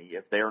front of me,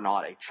 if they're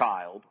not a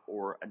child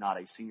or not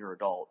a senior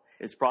adult,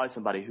 it's probably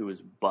somebody who is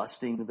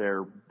busting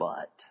their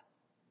butt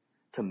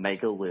to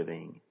make a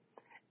living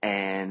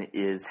and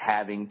is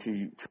having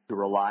to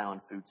rely on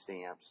food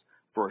stamps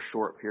for a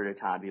short period of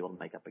time to be able to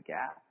make up a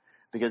gap.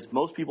 Because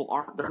most people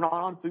they're not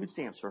on food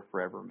stamps for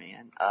forever,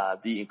 man.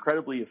 The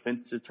incredibly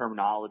offensive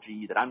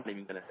terminology that I'm not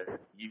even going to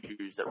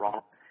use that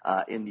wrong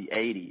in the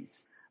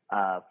 80s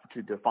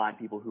to define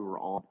people who are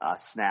on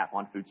SNAP,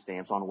 on food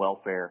stamps, on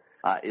welfare,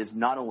 is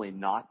not only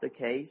not the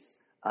case,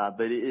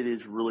 but it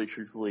is really,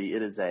 truthfully,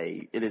 it is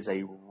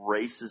a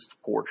racist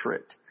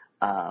portrait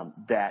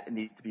that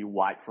needs to be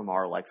wiped from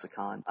our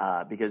lexicon,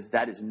 because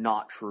that is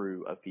not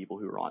true of people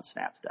who are on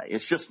SNAP today.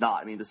 It's just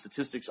not. I mean, the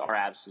statistics are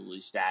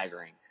absolutely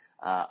staggering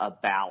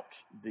about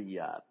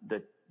the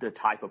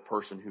type of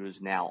person who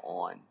is now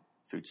on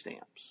food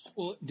stamps.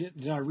 Well,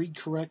 did I read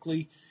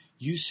correctly?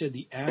 You said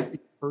the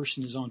average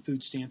person is on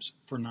food stamps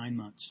for 9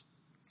 months.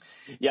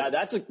 Yeah,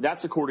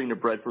 that's according to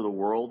Bread for the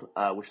World,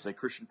 which is a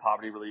Christian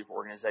poverty relief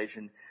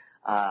organization.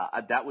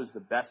 That was the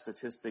best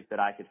statistic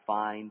that I could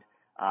find.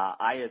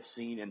 I have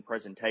seen in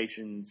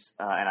presentations,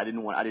 and I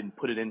didn't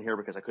put it in here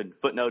because I couldn't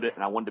footnote it,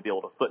 and I wanted to be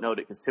able to footnote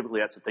it because typically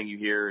that's the thing you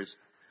hear is,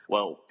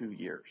 2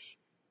 years.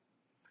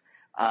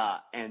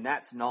 And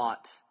that's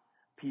not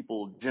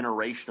people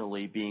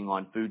generationally being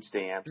on food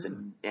stamps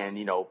and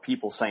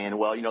people saying,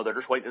 they're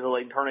just waiting until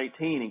they turn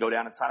 18 and go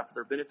down and sign up for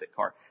their benefit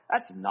card.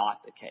 That's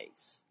not the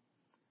case.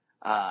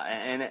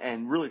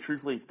 And really,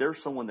 truthfully, if there's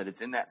someone that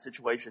is in that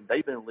situation,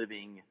 they've been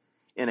living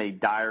in a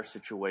dire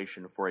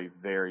situation for a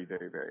very,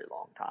 very, very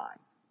long time.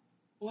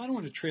 Well, I don't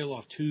want to trail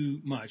off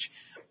too much.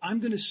 I'm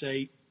going to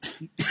say,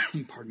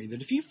 pardon me,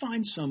 that if you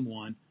find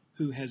someone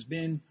who has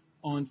been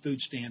on food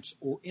stamps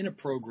or in a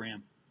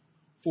program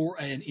for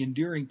an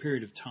enduring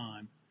period of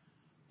time,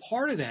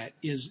 part of that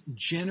is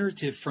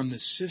generative from the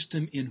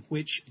system in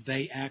which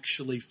they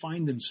actually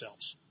find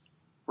themselves.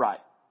 Right.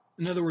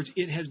 In other words,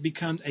 it has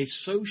become a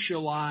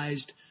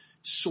socialized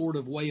sort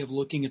of way of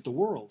looking at the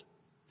world.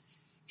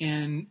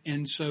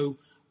 And so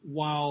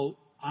while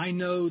I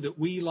know that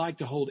we like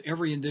to hold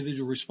every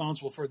individual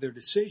responsible for their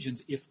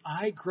decisions, if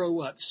I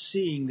grow up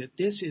seeing that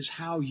this is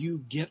how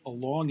you get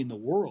along in the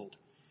world,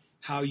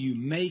 how you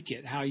make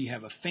it, how you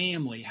have a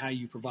family, how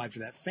you provide for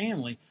that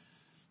family,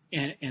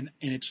 and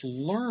it's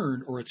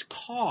learned or it's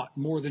caught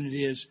more than it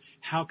is,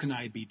 how can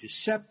I be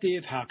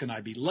deceptive? How can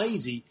I be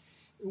lazy?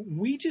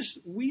 We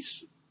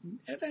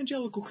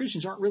evangelical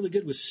Christians aren't really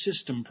good with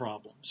system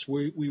problems.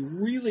 We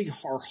really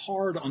are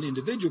hard on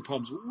individual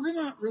problems. We're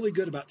not really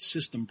good about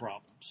system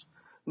problems.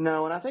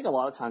 No, and I think a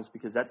lot of times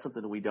because that's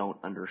something that we don't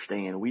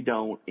understand. We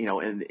don't,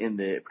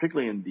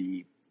 particularly in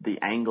the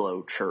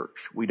Anglo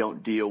church, we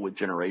don't deal with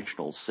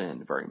generational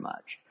sin very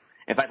much.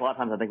 In fact, a lot of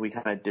times I think we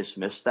kind of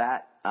dismiss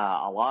that.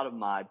 A lot of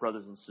my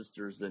brothers and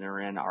sisters that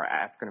are in our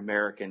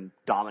African-American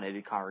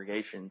dominated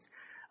congregations,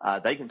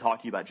 they can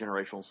talk to you about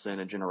generational sin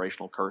and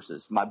generational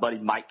curses. My buddy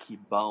Mike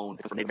Keebone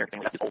from Native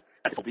American family,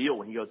 that's the deal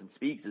when he goes and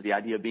speaks, is the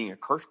idea of being a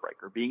curse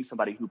breaker, being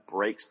somebody who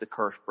breaks the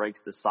curse,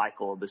 breaks the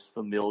cycle of this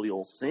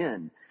familial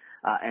sin.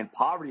 And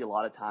poverty a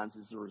lot of times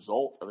is the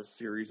result of a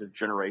series of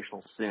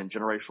generational sin,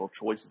 generational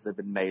choices that have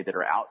been made that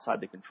are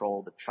outside the control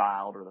of the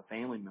child or the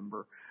family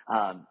member.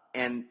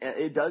 And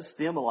it does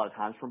stem a lot of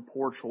times from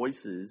poor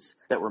choices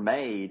that were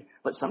made,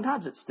 but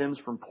sometimes it stems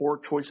from poor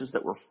choices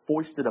that were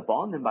foisted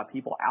upon them by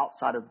people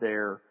outside of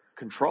their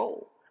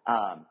control.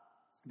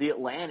 The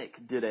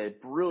Atlantic did a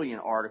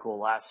brilliant article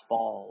last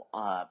fall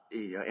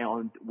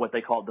on what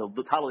they called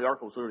the title of the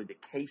article was literally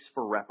 "The Case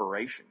for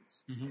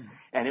Reparations,"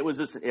 and it was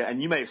this.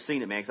 And you may have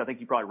seen it, man, because I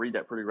think you probably read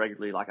that pretty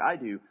regularly, like I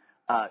do.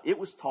 It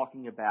was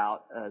talking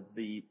about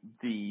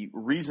the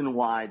reason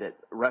why that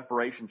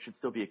reparations should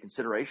still be a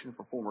consideration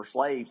for former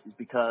slaves is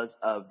because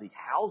of the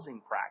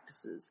housing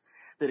practices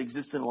that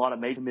exist in a lot of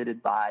major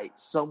committed by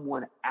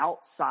someone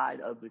outside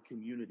of the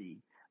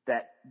community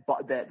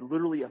that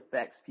literally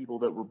affects people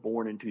that were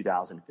born in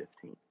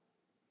 2015.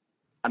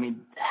 I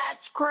mean,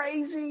 that's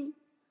crazy.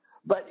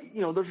 But,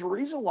 there's a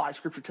reason why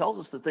Scripture tells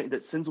us to think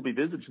that sins will be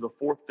visited to the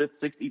 4th, 5th,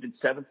 6th, even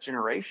 7th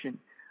generation.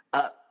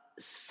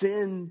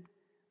 Sin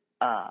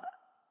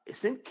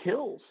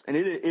kills, and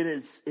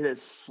it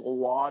has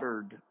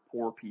slaughtered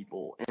poor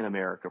people in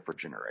America for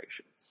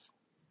generations.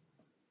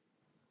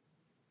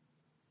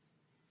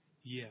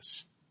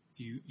 Yes,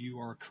 you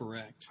are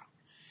correct.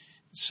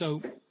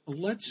 So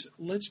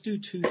let's do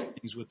two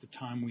things with the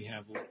time we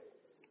have left.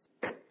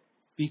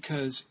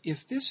 Because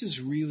if this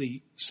is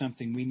really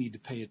something we need to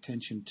pay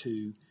attention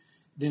to,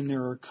 then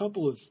there are a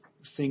couple of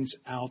things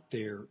out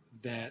there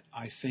that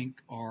I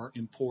think are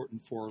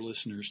important for our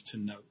listeners to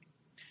note.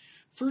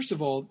 First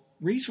of all,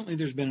 recently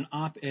there's been an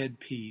op-ed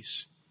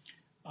piece,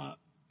 I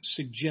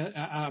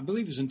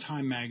believe it was in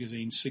Time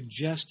Magazine,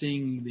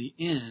 suggesting the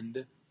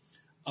end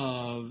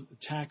of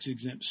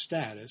tax-exempt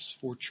status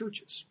for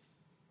churches.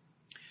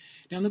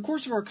 Now, in the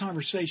course of our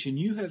conversation,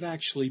 you have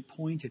actually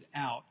pointed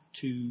out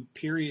to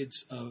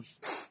periods of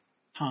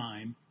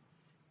time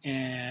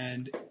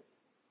and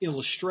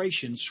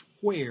illustrations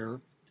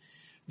where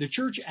the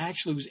church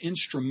actually was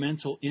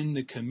instrumental in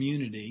the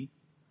community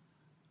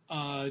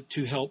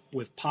to help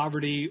with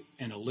poverty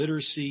and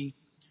illiteracy.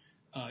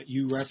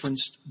 You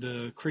referenced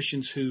the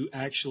Christians who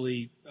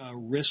actually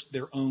risked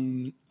their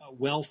own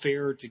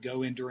welfare to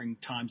go in during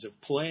times of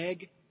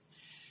plague.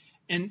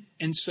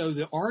 And so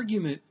the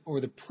argument or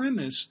the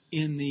premise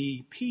in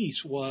the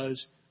piece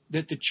was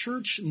that the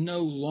church no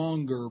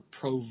longer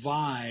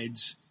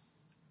provides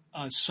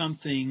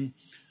something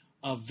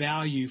of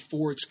value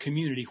for its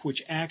community,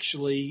 which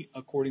actually,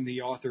 according to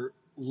the author,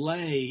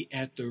 lay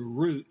at the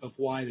root of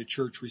why the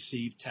church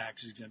received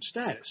tax-exempt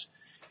status,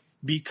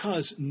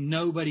 because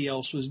nobody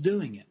else was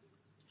doing it.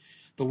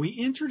 But we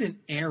entered an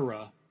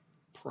era,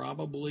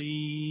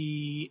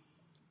 probably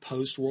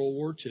post-World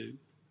War II,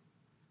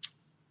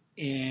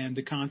 and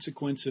the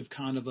consequence of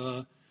kind of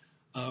a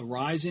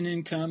rise in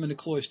income and a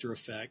cloister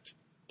effect,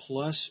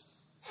 plus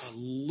a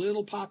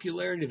little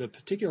popularity of a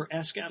particular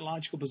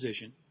eschatological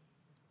position,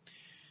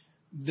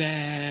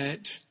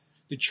 that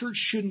the church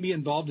shouldn't be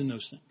involved in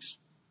those things.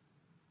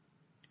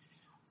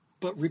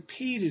 But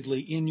repeatedly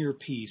in your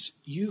piece,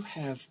 you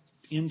have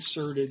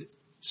inserted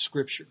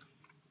Scripture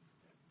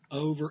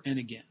over and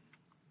again,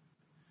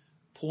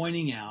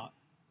 pointing out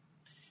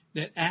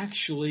that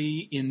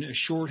actually, in a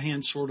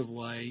shorthand sort of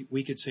way,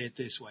 we could say it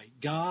this way: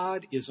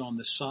 God is on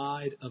the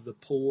side of the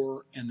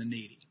poor and the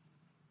needy.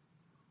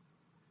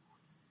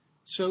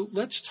 So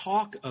let's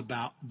talk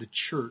about the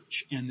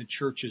church and the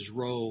church's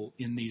role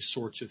in these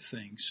sorts of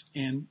things,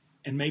 and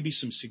maybe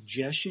some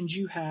suggestions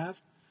you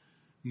have,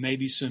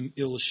 maybe some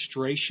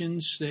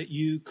illustrations that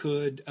you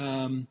could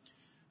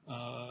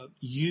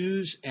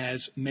use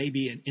as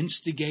maybe an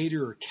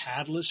instigator or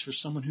catalyst for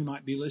someone who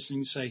might be listening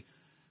and say,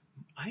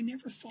 I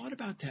never thought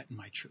about that in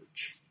my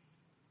church.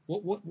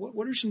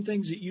 What are some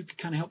things that you could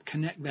kind of help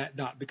connect that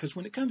dot? Because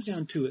when it comes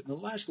down to it, in the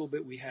last little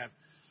bit we have,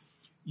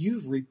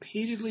 you've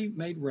repeatedly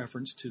made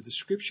reference to the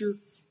Scripture.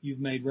 You've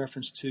made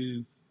reference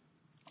to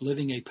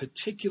living a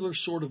particular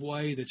sort of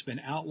way that's been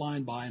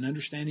outlined by an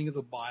understanding of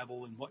the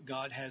Bible and what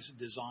God has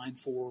designed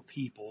for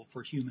people,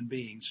 for human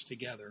beings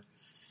together.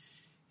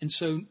 And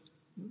so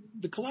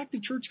the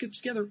collective church gets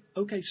together.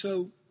 Okay,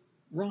 so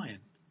Ryan,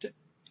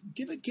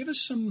 give us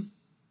some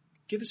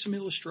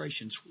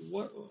illustrations.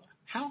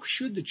 How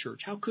could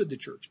the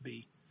church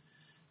be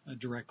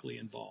directly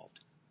involved,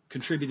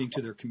 contributing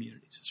to their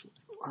communities as well?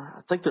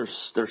 I think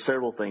there's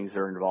several things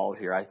that are involved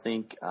here. I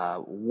think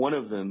one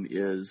of them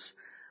is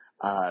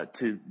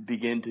to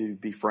begin to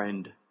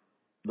befriend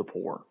the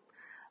poor.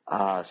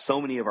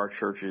 So many of our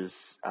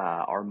churches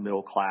are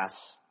middle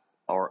class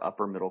or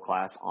upper middle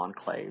class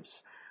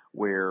enclaves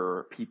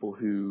where people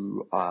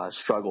who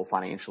struggle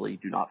financially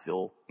do not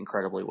feel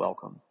incredibly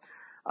welcome.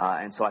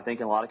 And so I think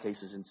in a lot of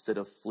cases, instead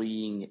of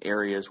fleeing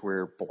areas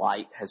where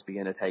blight has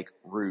begun to take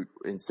root,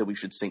 instead we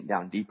should sink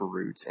down deeper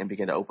roots and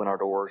begin to open our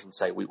doors and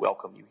say, we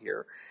welcome you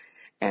here.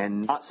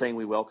 And not saying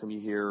we welcome you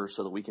here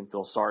so that we can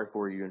feel sorry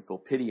for you and feel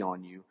pity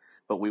on you,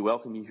 but we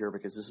welcome you here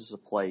because this is a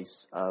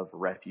place of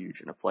refuge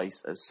and a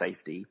place of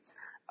safety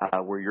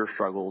where your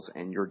struggles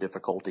and your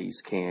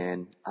difficulties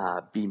can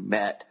be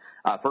met,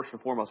 first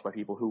and foremost, by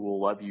people who will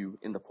love you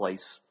in the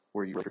place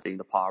where you're living,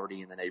 the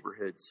poverty in the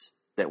neighborhoods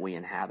that we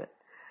inhabit.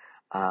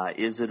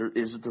 Is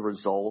it the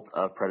result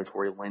of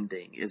predatory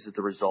lending? Is it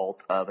the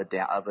result of a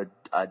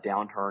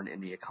downturn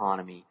in the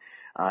economy?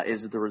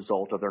 Is it the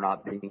result of there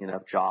not being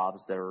enough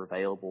jobs that are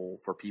available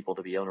for people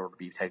to be able to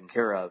be taken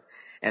care of?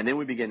 And then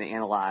we begin to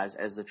analyze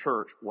as the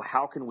church, well,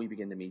 how can we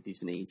begin to meet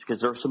these needs?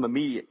 Because there are some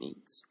immediate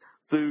needs: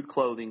 food,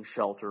 clothing,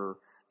 shelter.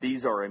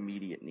 These are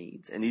immediate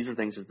needs, and these are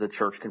things that the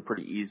church can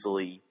pretty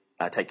easily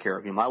take care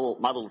of. You know,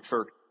 my little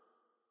church,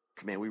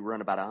 man, we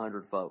run about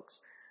 100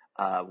 folks.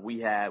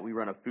 We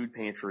run a food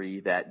pantry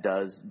that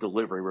does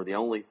delivery. We're the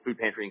only food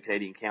pantry in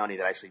Canadian County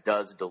that actually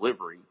does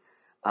delivery.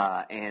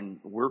 And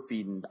we're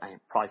feeding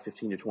probably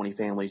 15 to 20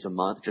 families a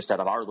month just out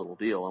of our little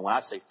deal. And when I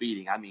say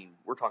feeding, I mean,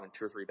 we're talking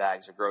 2 or 3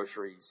 bags of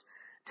groceries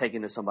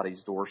taken to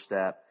somebody's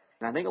doorstep.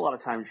 And I think a lot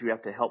of times you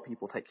have to help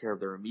people take care of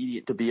their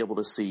immediate to be able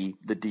to see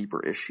the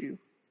deeper issue.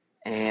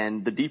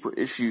 And the deeper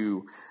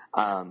issue,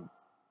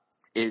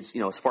 is,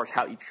 as far as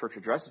how each church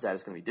addresses that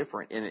is going to be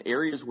different. In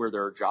areas where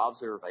there are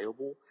jobs that are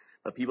available,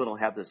 but people don't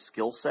have the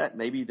skill set,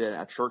 maybe then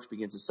a church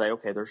begins to say,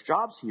 okay, there's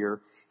jobs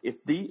here. If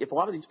a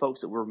lot of these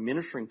folks that we're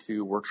ministering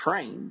to were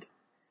trained,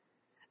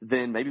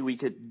 then maybe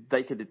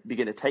they could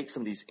begin to take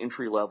some of these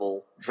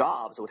entry-level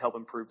jobs that would help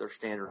improve their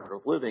standard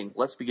of living.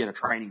 Let's begin a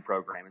training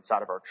program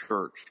inside of our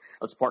church.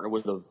 Let's partner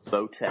with a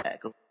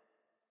VOTEC.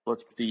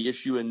 If the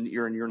issue in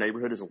your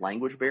neighborhood is a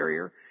language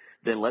barrier,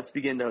 then let's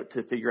begin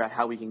to figure out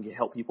how we can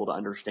help people to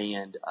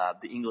understand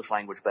the English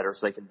language better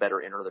so they can better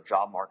enter the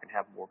job market and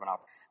have more of an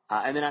opportunity.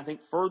 And then I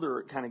think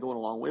further kind of going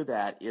along with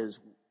that is,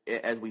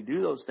 as we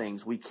do those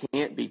things, we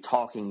can't be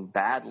talking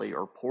badly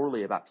or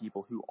poorly about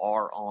people who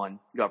are on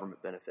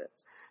government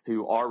benefits,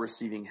 who are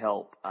receiving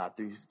help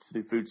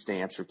through food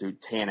stamps or through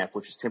TANF,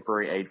 which is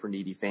temporary aid for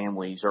needy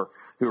families, or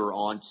who are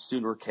on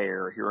Sooner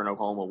Care here in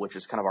Oklahoma, which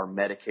is kind of our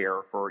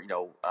Medicare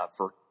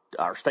for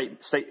our state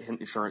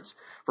insurance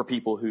for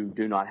people who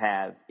do not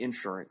have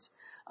insurance.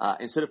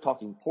 Instead of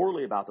talking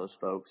poorly about those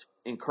folks,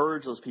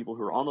 encourage those people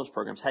who are on those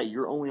programs. Hey,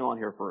 you're only on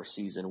here for a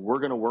season. We're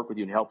going to work with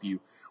you and help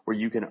you where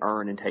you can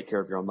earn and take care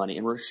of your own money,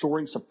 and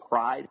restoring some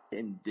pride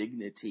and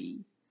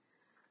dignity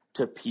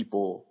to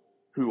people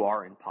who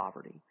are in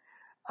poverty.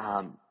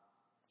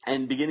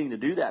 And beginning to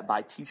do that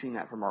by teaching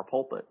that from our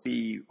pulpit.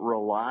 Be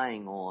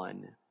relying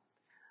on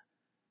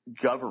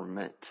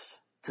government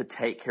to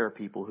take care of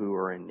people who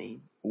are in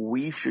need.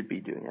 We should be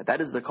doing that. That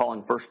is the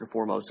calling first and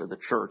foremost of the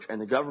church, and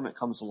the government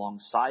comes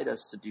alongside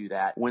us to do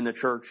that when the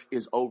church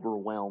is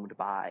overwhelmed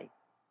by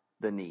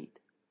the need.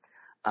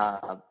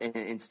 And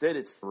instead,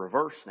 it's the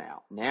reverse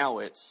now. Now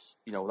it's,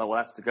 well,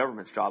 that's the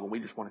government's job, and we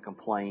just want to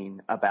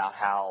complain about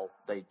how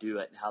they do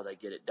it and how they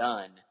get it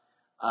done.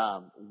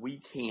 We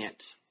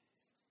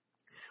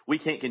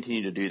can't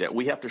continue to do that.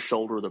 We have to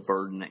shoulder the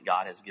burden that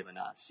God has given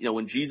us.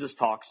 When Jesus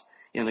talks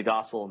in the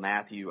Gospel of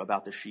Matthew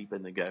about the sheep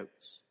and the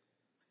goats,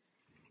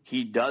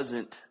 he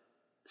doesn't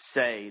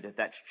say that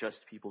that's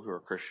just people who are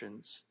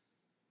Christians.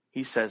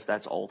 He says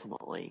that's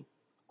ultimately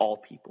all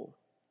people.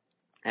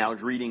 And I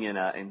was reading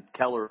in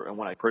Keller and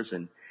when I was in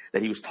prison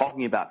that he was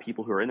talking about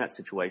people who are in that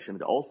situation,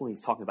 but ultimately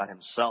he's talking about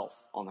himself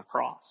on the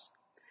cross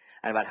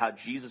and about how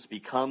Jesus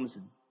becomes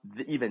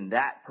even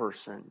that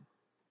person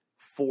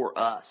for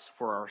us,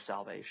 for our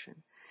salvation.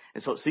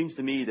 And so it seems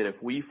to me that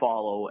if we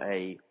follow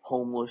a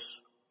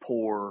homeless,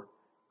 poor,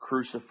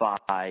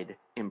 crucified,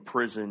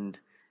 imprisoned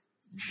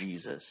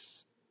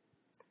Jesus,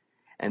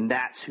 and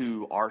that's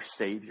who our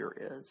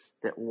Savior is,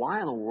 that why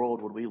in the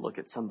world would we look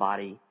at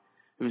somebody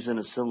who's in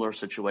a similar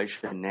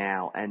situation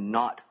now and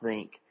not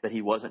think that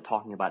he wasn't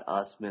talking about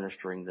us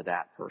ministering to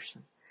that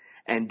person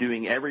and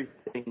doing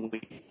everything we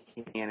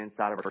can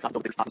inside of our church,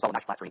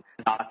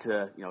 not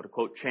to, to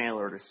quote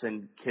Chandler, to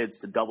send kids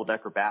to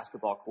double-decker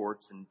basketball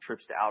courts and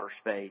trips to outer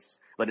space,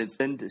 but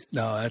instead to...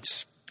 No,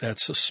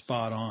 that's a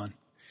spot on.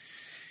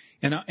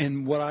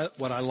 And what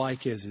I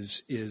like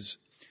is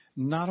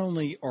not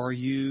only are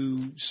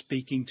you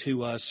speaking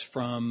to us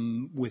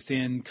from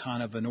within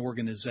kind of an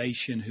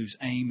organization whose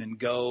aim and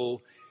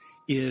goal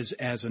is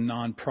as a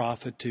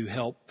nonprofit to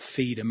help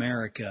feed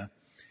America,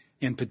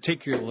 and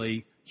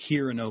particularly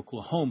here in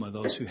Oklahoma,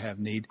 those who have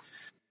need,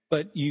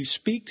 but you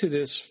speak to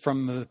this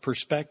from the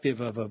perspective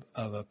of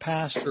a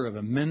pastor, of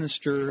a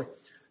minister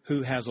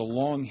who has a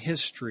long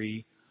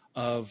history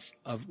of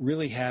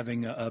really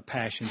having a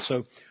passion.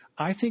 So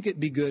I think it'd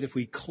be good if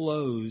we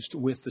closed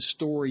with the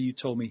story you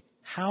told me,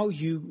 how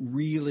you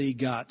really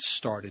got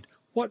started,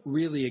 what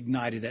really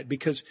ignited that.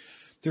 Because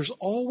there's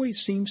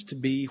always seems to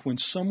be, when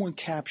someone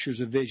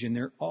captures a vision,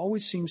 there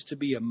always seems to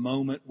be a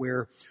moment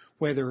where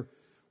whether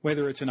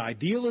it's an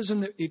idealism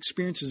that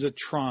experiences a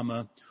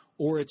trauma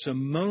or it's a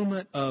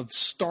moment of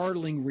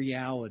startling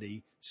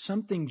reality,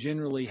 something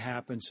generally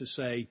happens to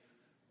say,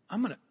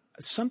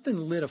 something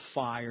lit a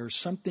fire,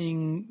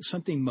 something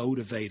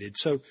motivated.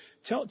 So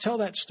tell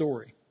that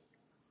story.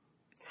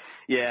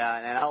 Yeah,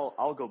 and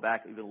I'll go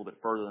back even a little bit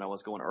further than I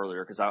was going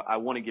earlier because I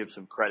want to give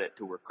some credit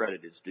to where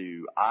credit is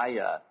due.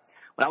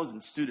 When I was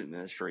in student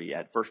ministry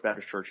at First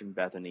Baptist Church in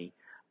Bethany,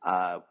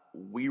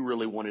 we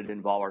really wanted to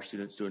involve our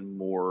students doing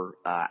more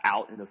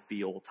out in the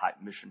field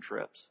type mission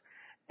trips.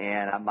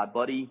 And my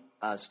buddy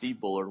Steve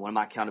Bullard, one of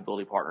my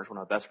accountability partners, one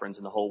of my best friends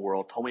in the whole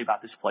world, told me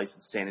about this place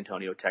in San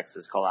Antonio,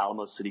 Texas called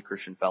Alamo City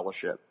Christian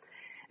Fellowship.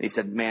 And he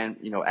said, man,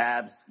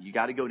 Abs, you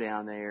got to go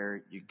down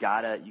there. You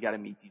gotta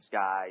meet these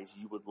guys.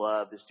 You would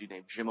love this dude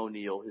named Jim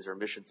O'Neill, who's our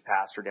missions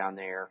pastor down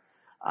there.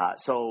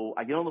 So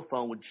I get on the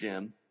phone with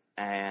Jim,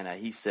 and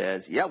he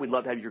says, yeah, we'd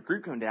love to have your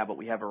group come down, but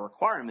we have a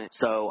requirement.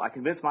 So I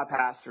convinced my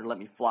pastor to let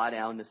me fly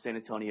down to San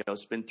Antonio,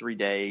 spend 3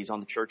 days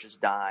on the church's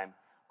dime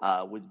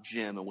with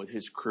Jim and with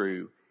his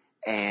crew.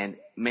 And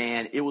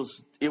man, it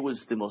was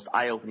the most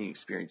eye-opening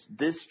experience.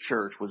 This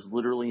church was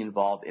literally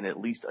involved in at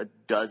least a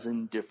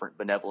dozen different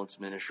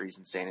benevolence ministries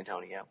in San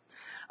Antonio.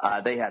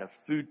 They had a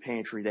food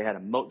pantry. They had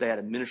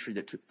a ministry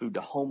that took food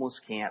to homeless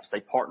camps.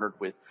 They partnered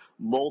with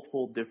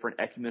multiple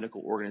different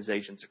ecumenical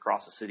organizations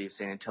across the city of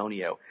San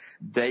Antonio.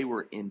 They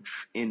were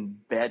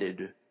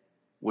embedded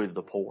with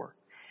the poor,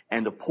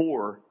 and the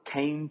poor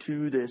came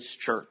to this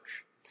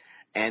church.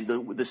 And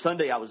the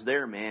Sunday I was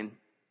there, man,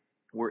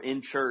 we're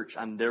in church.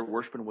 I'm there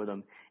worshiping with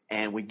them,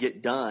 and we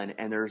get done,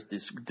 and there's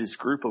this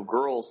group of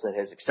girls that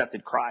has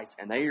accepted Christ,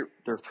 and there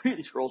 3 of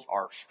these girls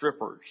are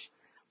strippers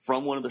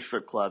from one of the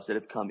strip clubs that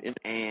have come in,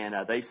 and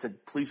they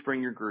said, please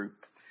bring your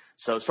group.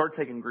 So started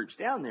taking groups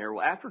down there.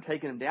 Well, after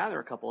taking them down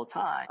there a couple of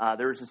times,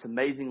 there was this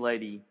amazing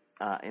lady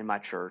in my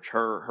church.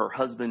 Her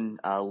husband,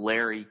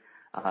 Larry,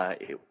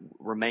 it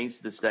remains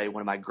to this day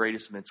one of my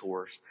greatest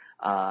mentors.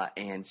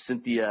 And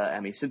Cynthia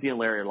and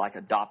Larry are like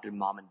adopted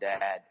mom and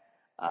dad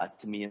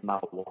to me and my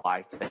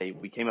wife.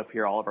 We came up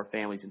here, all of our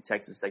families in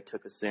Texas. They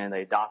took us in.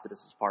 They adopted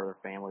us as part of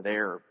their family.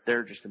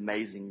 They're just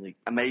amazing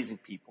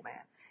people, man.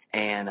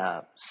 And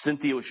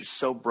Cynthia was just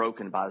so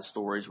broken by the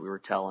stories we were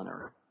telling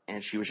her.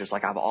 And she was just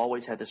like, I've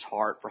always had this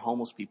heart for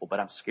homeless people, but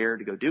I'm scared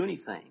to go do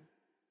anything.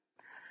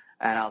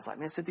 And I was like,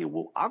 man, Cynthia,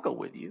 well, I'll go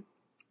with you.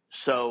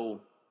 So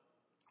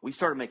we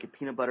started making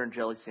peanut butter and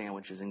jelly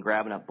sandwiches and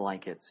grabbing up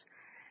blankets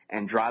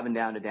and driving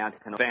down to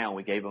downtown.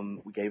 We gave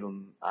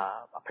them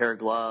a pair of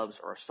gloves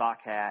or a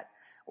sock hat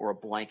or a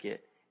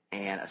blanket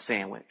and a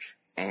sandwich,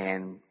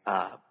 and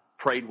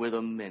prayed with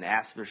them and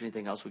asked if there's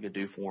anything else we could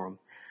do for them.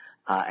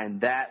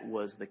 And that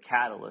was the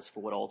catalyst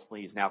for what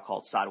ultimately is now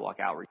called Sidewalk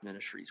Outreach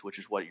Ministries, which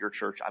is what your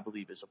church, I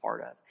believe, is a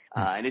part of.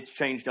 And it's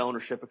changed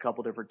ownership a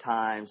couple different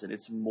times, and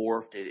it's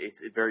morphed.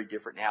 It's very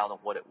different now than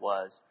what it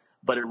was.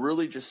 But it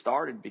really just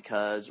started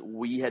because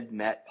we had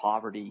met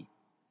poverty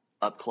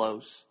up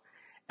close.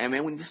 And,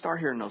 man, when you start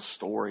hearing those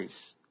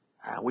stories,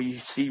 we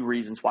see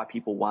reasons why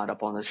people wound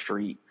up on the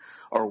street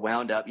or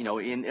wound up, in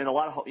a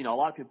lot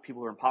of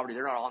people who are in poverty,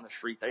 they're not on the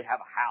street. They have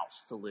a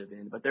house to live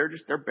in, but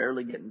they're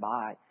barely getting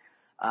by.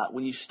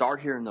 When you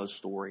start hearing those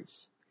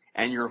stories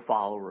and you're a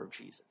follower of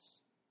Jesus,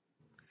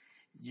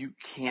 you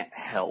can't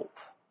help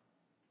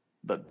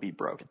but be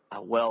broken.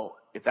 Well,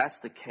 if that's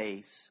the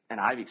case, and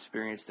I've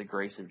experienced the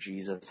grace of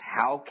Jesus,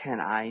 how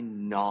can I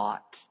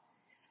not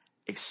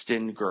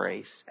extend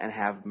grace and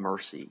have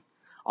mercy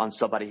on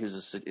somebody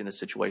who's in a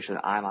situation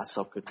that I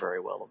myself could very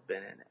well have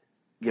been in,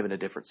 given a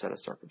different set of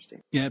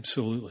circumstances? Yeah,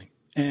 absolutely.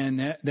 And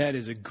that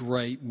is a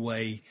great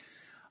way,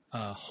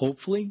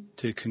 hopefully,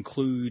 to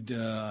conclude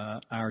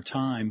our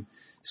time,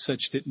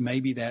 such that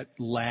maybe that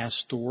last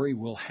story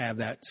will have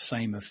that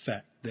same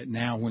effect, that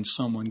now when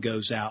someone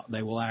goes out,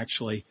 they will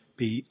actually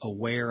be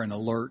aware and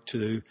alert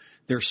to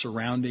their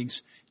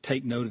surroundings,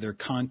 take note of their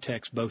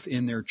context, both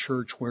in their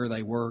church, where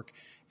they work,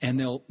 and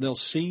they'll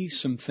see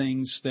some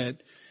things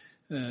that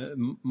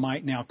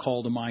might now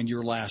call to mind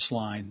your last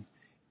line,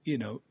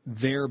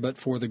 there but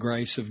for the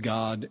grace of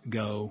God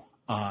go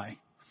I.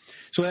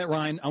 So with that,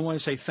 Ryan, I want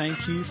to say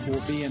thank you for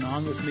being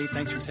on with me.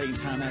 Thanks for taking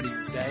time out of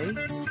your day.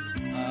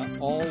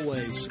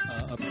 Always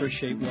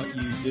appreciate what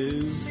you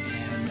do,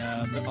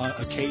 and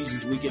the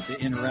occasions we get to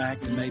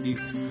interact, and maybe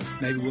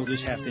we'll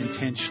just have to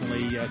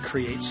intentionally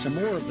create some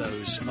more of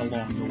those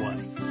along the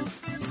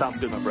way. Sounds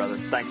good, my brother.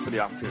 Thanks for the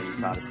opportunity,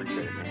 Todd.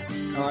 Appreciate it,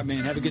 man. All right,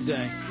 man. Have a good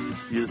day.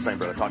 You do the same,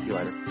 brother. Talk to you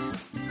later.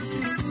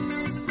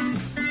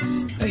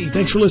 Hey,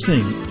 thanks for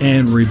listening.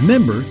 And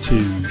remember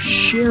to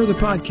share the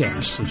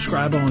podcast.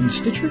 Subscribe on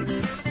Stitcher.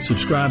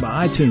 Subscribe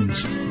on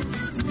iTunes.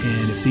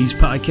 And if these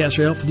podcasts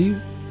are helpful to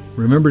you,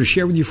 remember to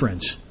share with your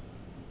friends.